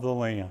supper of the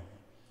Lamb.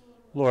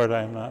 Lord,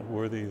 I am not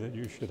worthy that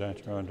you should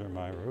enter under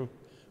my roof,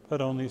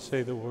 but only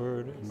say the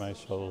word, and my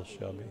soul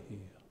shall be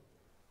healed.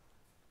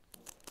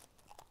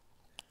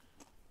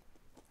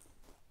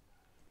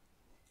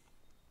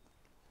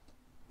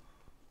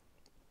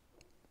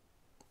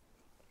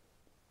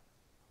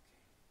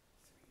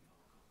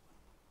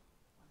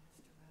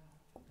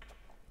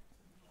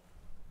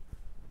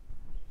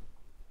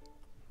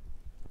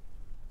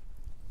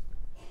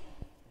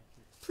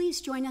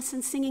 Please join us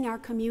in singing our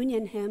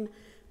communion hymn,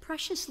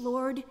 Precious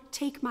Lord,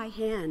 Take My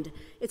Hand.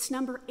 It's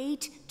number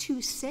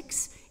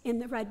 826 in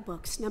the Red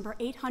Books, number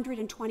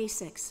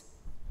 826.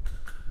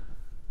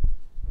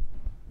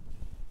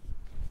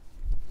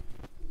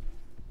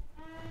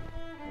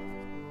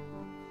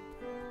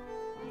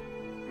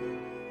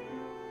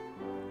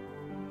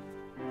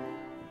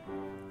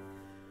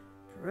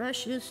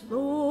 Precious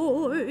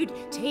Lord,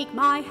 take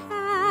my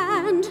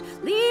hand,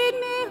 lead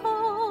me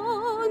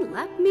on,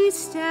 let me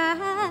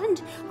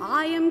stand.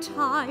 I am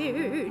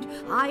tired,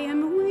 I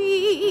am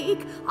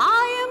weak,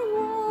 I am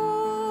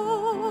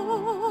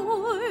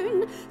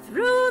worn.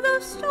 Through the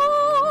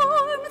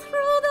storm,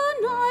 through the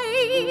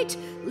night,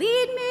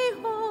 lead me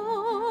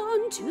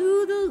on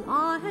to the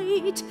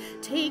light.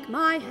 Take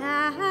my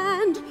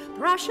hand,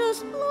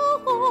 precious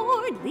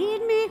Lord,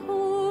 lead me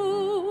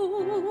home.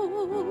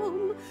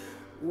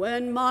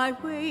 When my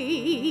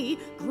way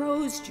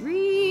grows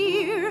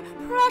drear,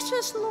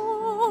 precious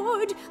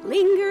Lord,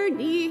 linger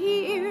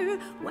near.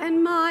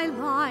 When my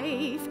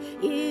life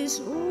is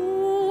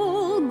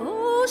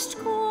almost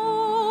gone,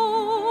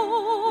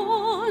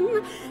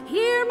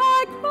 hear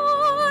my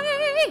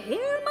cry,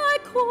 hear my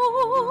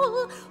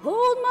call.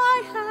 Hold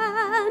my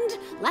hand,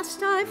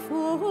 lest I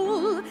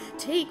fall.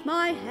 Take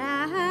my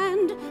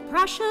hand,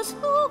 precious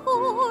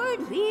Lord,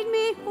 lead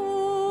me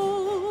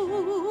home.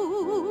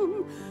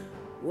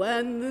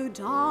 When the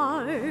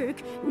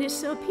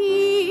darkness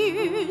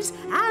appears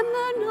and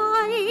the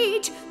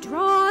night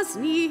draws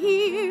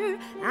near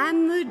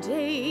and the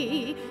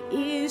day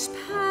is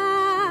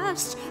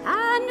past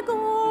and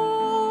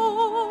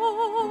gone,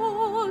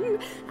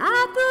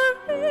 at the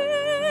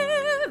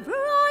river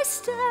I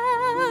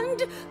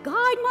stand,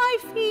 guide my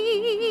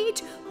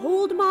feet,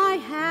 hold my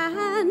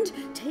hand,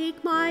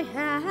 take my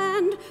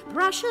hand,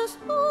 precious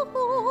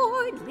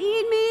Lord,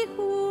 lead me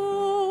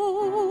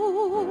home.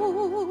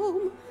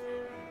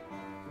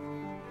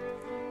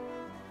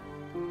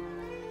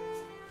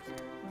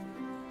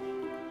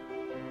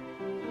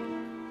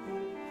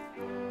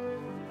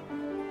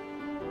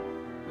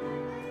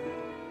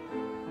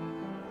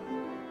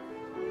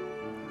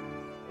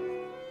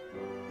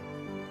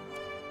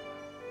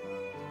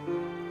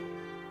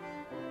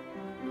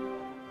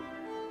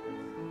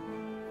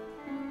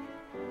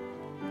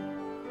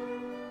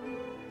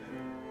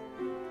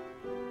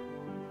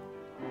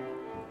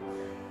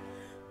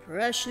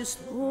 Precious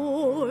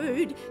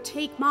Lord,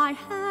 take my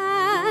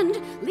hand,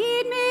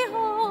 lead me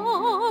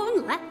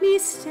on, let me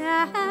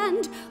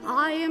stand.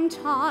 I am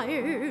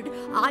tired,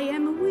 I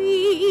am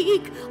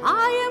weak,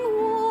 I am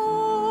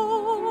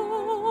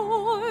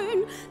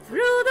worn.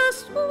 Through the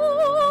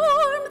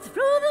storm,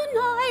 through the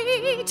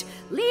night,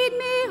 lead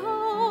me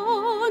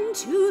on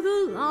to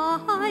the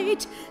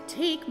light.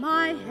 Take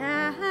my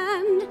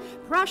hand,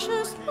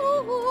 precious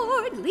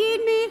Lord,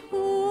 lead me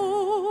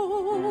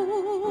home.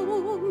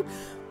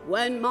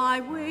 When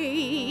my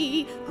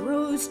way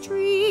grows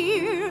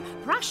drear,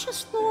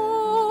 precious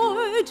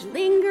Lord,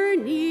 linger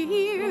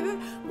near.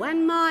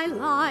 When my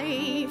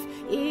life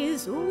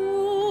is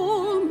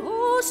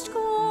almost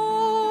gone,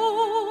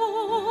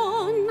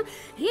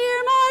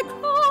 hear my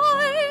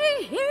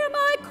cry, hear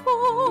my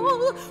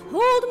call.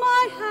 Hold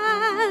my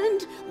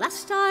hand,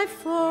 lest I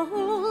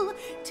fall.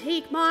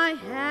 Take my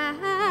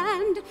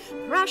hand,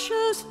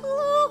 precious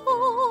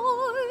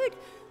Lord,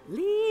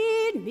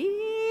 lead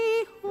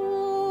me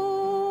home.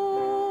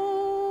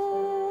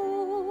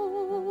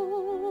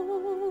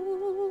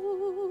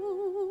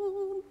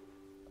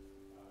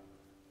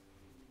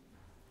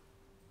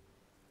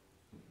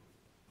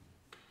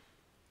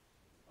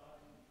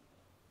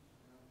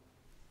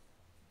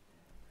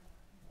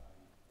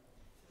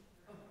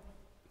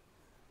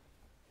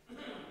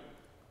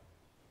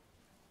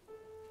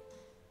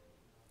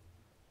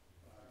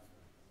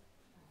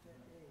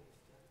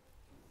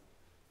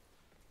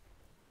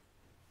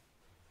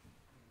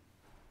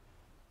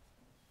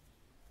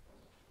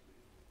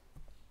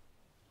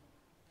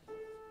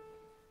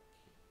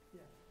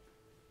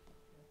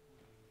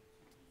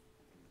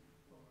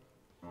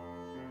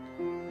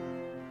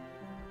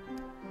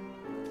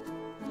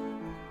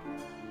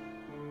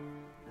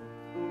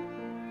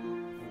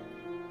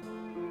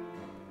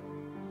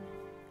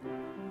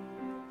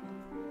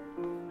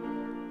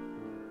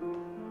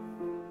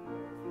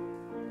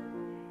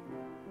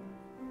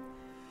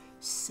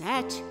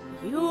 Set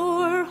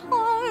your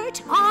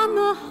heart on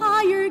the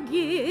higher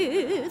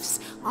gifts,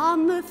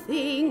 on the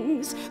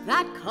things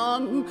that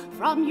come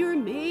from your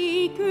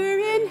Maker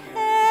in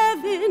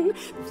heaven.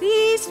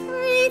 These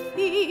three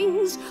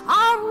things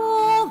are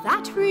all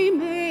that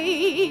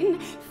remain: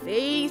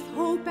 faith,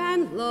 hope,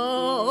 and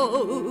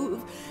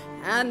love,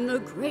 and the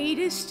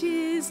greatest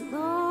is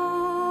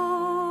love.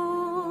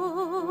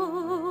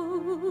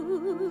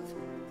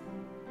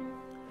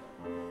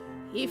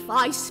 If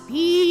I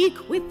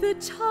speak with the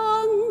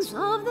tongues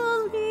of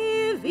the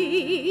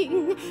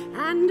living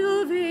and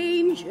of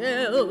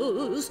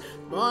angels,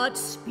 but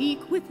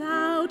speak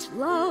without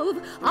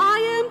love, I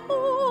am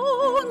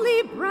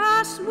only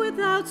brass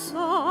without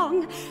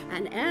song,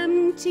 an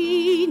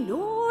empty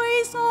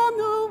noise on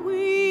the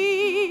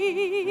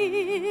wind.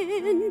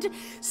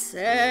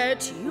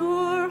 Set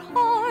your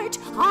heart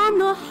on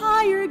the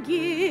higher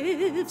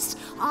gifts,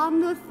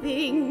 on the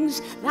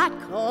things that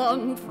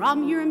come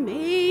from your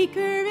Maker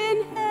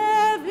in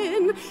heaven.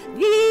 heaven.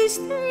 These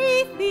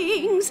three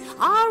things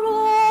are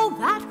all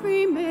that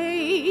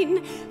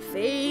remain: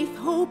 faith,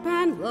 hope,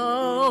 and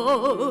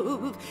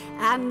love,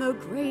 and the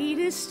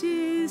greatest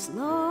is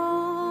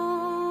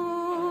love.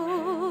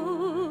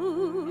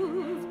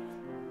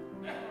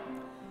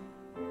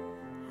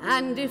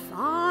 And if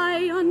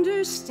I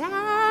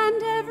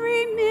understand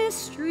every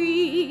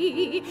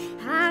mystery,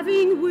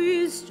 having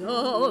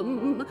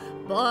wisdom,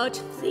 but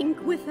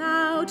think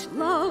without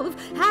love,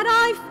 had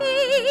I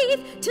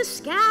faith to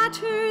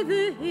scatter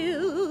the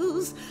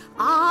hills,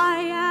 I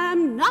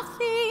am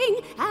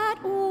nothing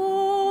at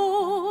all.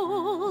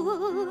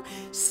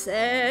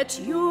 Set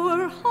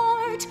your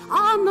heart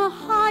on the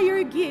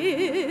higher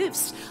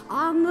gifts,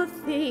 on the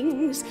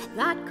things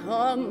that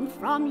come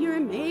from your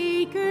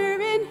Maker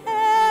in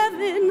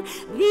heaven.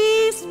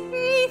 These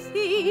three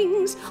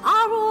things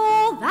are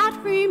all that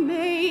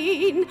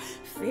remain: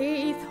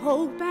 faith,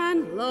 hope,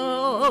 and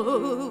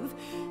love,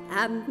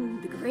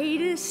 and the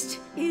greatest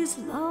is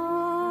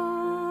love.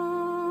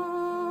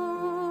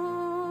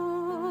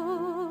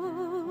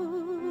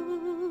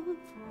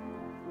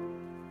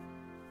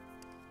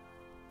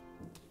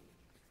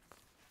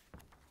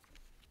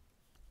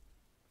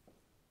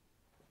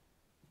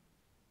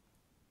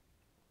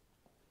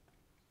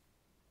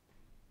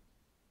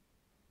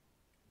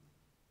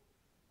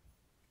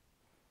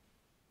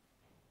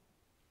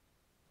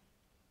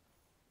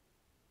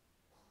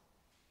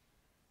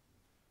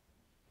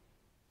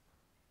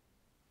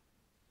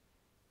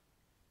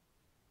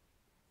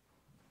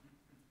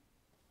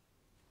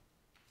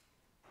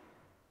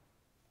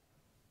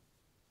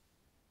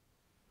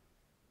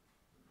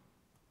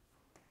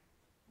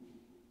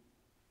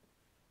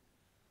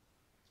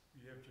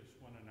 We have just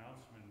one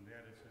announcement, and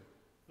that is that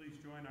please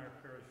join our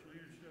parish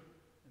leadership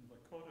and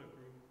Lakota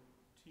group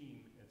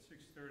team at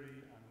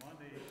 6:30 on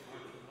Monday,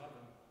 March 11,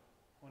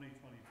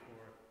 2024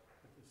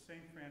 at the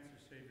St.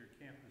 Francis Xavier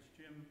Campus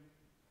Gym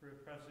for a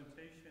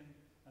presentation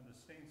on the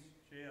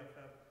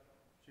saintsjfx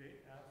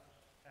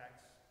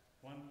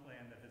one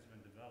plan that has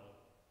been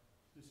developed.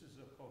 This is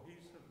a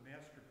cohesive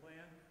master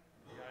plan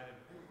to guide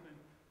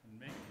improvement and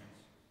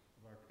maintenance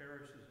of our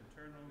parish's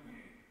internal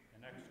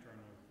and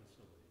external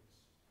facilities.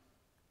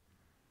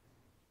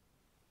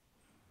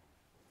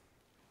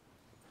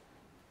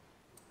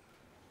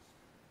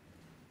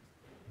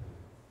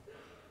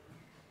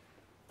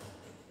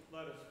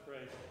 Let us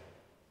pray.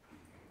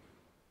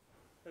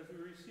 As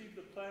we receive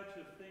the pledge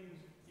of things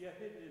yet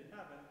hidden in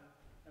heaven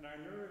and are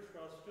nourished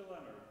while still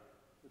on earth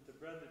with the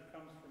bread that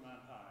comes from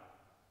on high,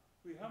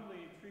 we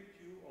humbly entreat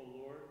you, O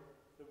Lord,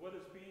 that what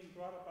is being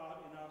brought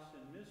about in us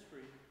in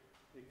mystery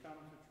may come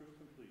to true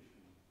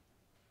completion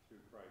through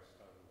Christ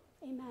our Lord.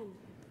 Amen.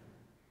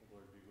 The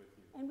Lord be with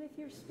you. And with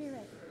your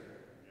spirit.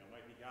 May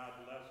Almighty God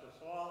bless us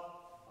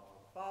all,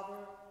 our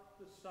Father,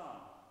 the Son,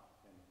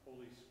 and the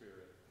Holy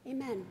Spirit.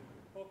 Amen.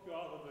 Hope you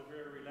all have a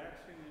very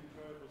relaxing and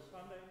enjoyable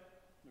Sunday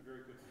and a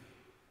very good week.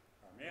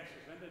 Our Mass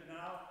is ended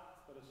now.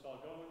 Let us all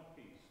go in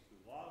peace to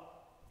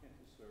love and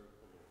to serve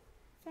the Lord.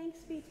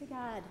 Thanks be to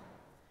God.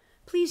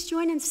 Please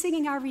join in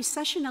singing our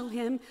recessional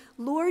hymn,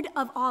 Lord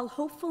of All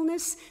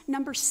Hopefulness,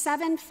 number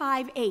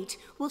 758.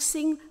 We'll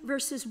sing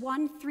verses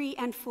 1, 3,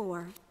 and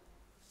 4.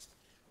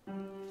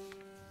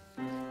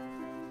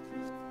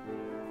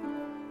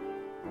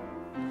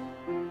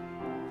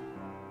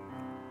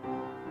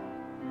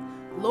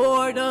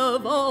 Lord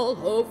of all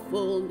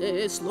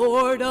hopefulness,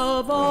 Lord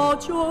of all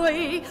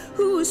joy,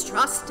 whose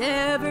trust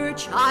ever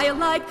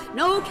childlike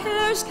no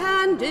cares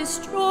can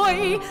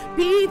destroy,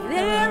 be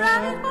there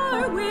at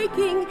our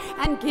waking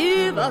and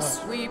give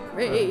us, we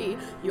pray,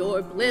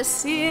 your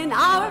bliss in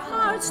our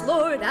hearts,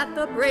 Lord, at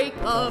the break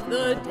of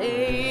the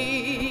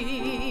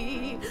day.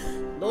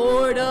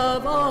 Lord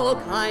of all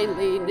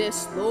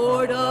kindliness,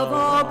 Lord of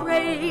all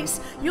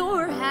grace,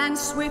 your hands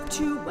swift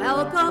to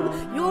welcome,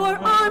 your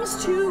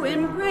arms to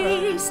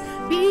embrace,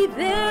 be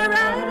there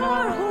at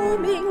our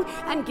homing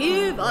and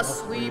give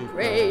us, we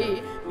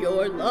pray,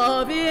 your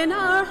love in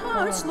our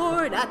hearts,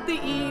 Lord, at the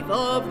eve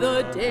of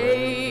the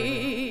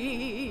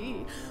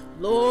day.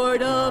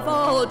 Lord of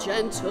all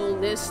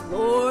gentleness,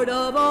 Lord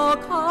of all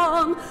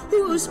calm,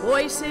 whose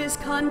voice is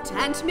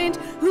contentment,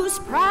 whose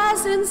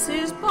presence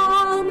is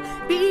balm,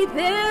 be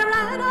there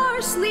at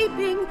our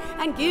sleeping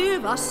and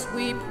give us,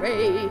 we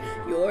pray,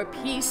 your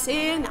peace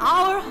in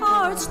our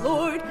hearts,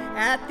 Lord,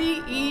 at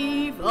the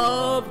eve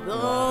of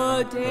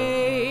the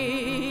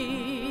day.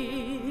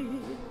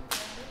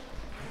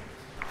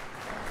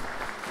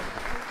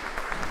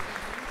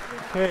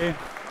 Okay.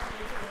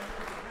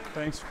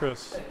 Thanks,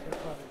 Chris.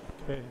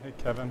 Okay, hey,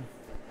 Kevin.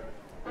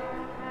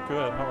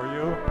 Good, how are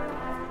you?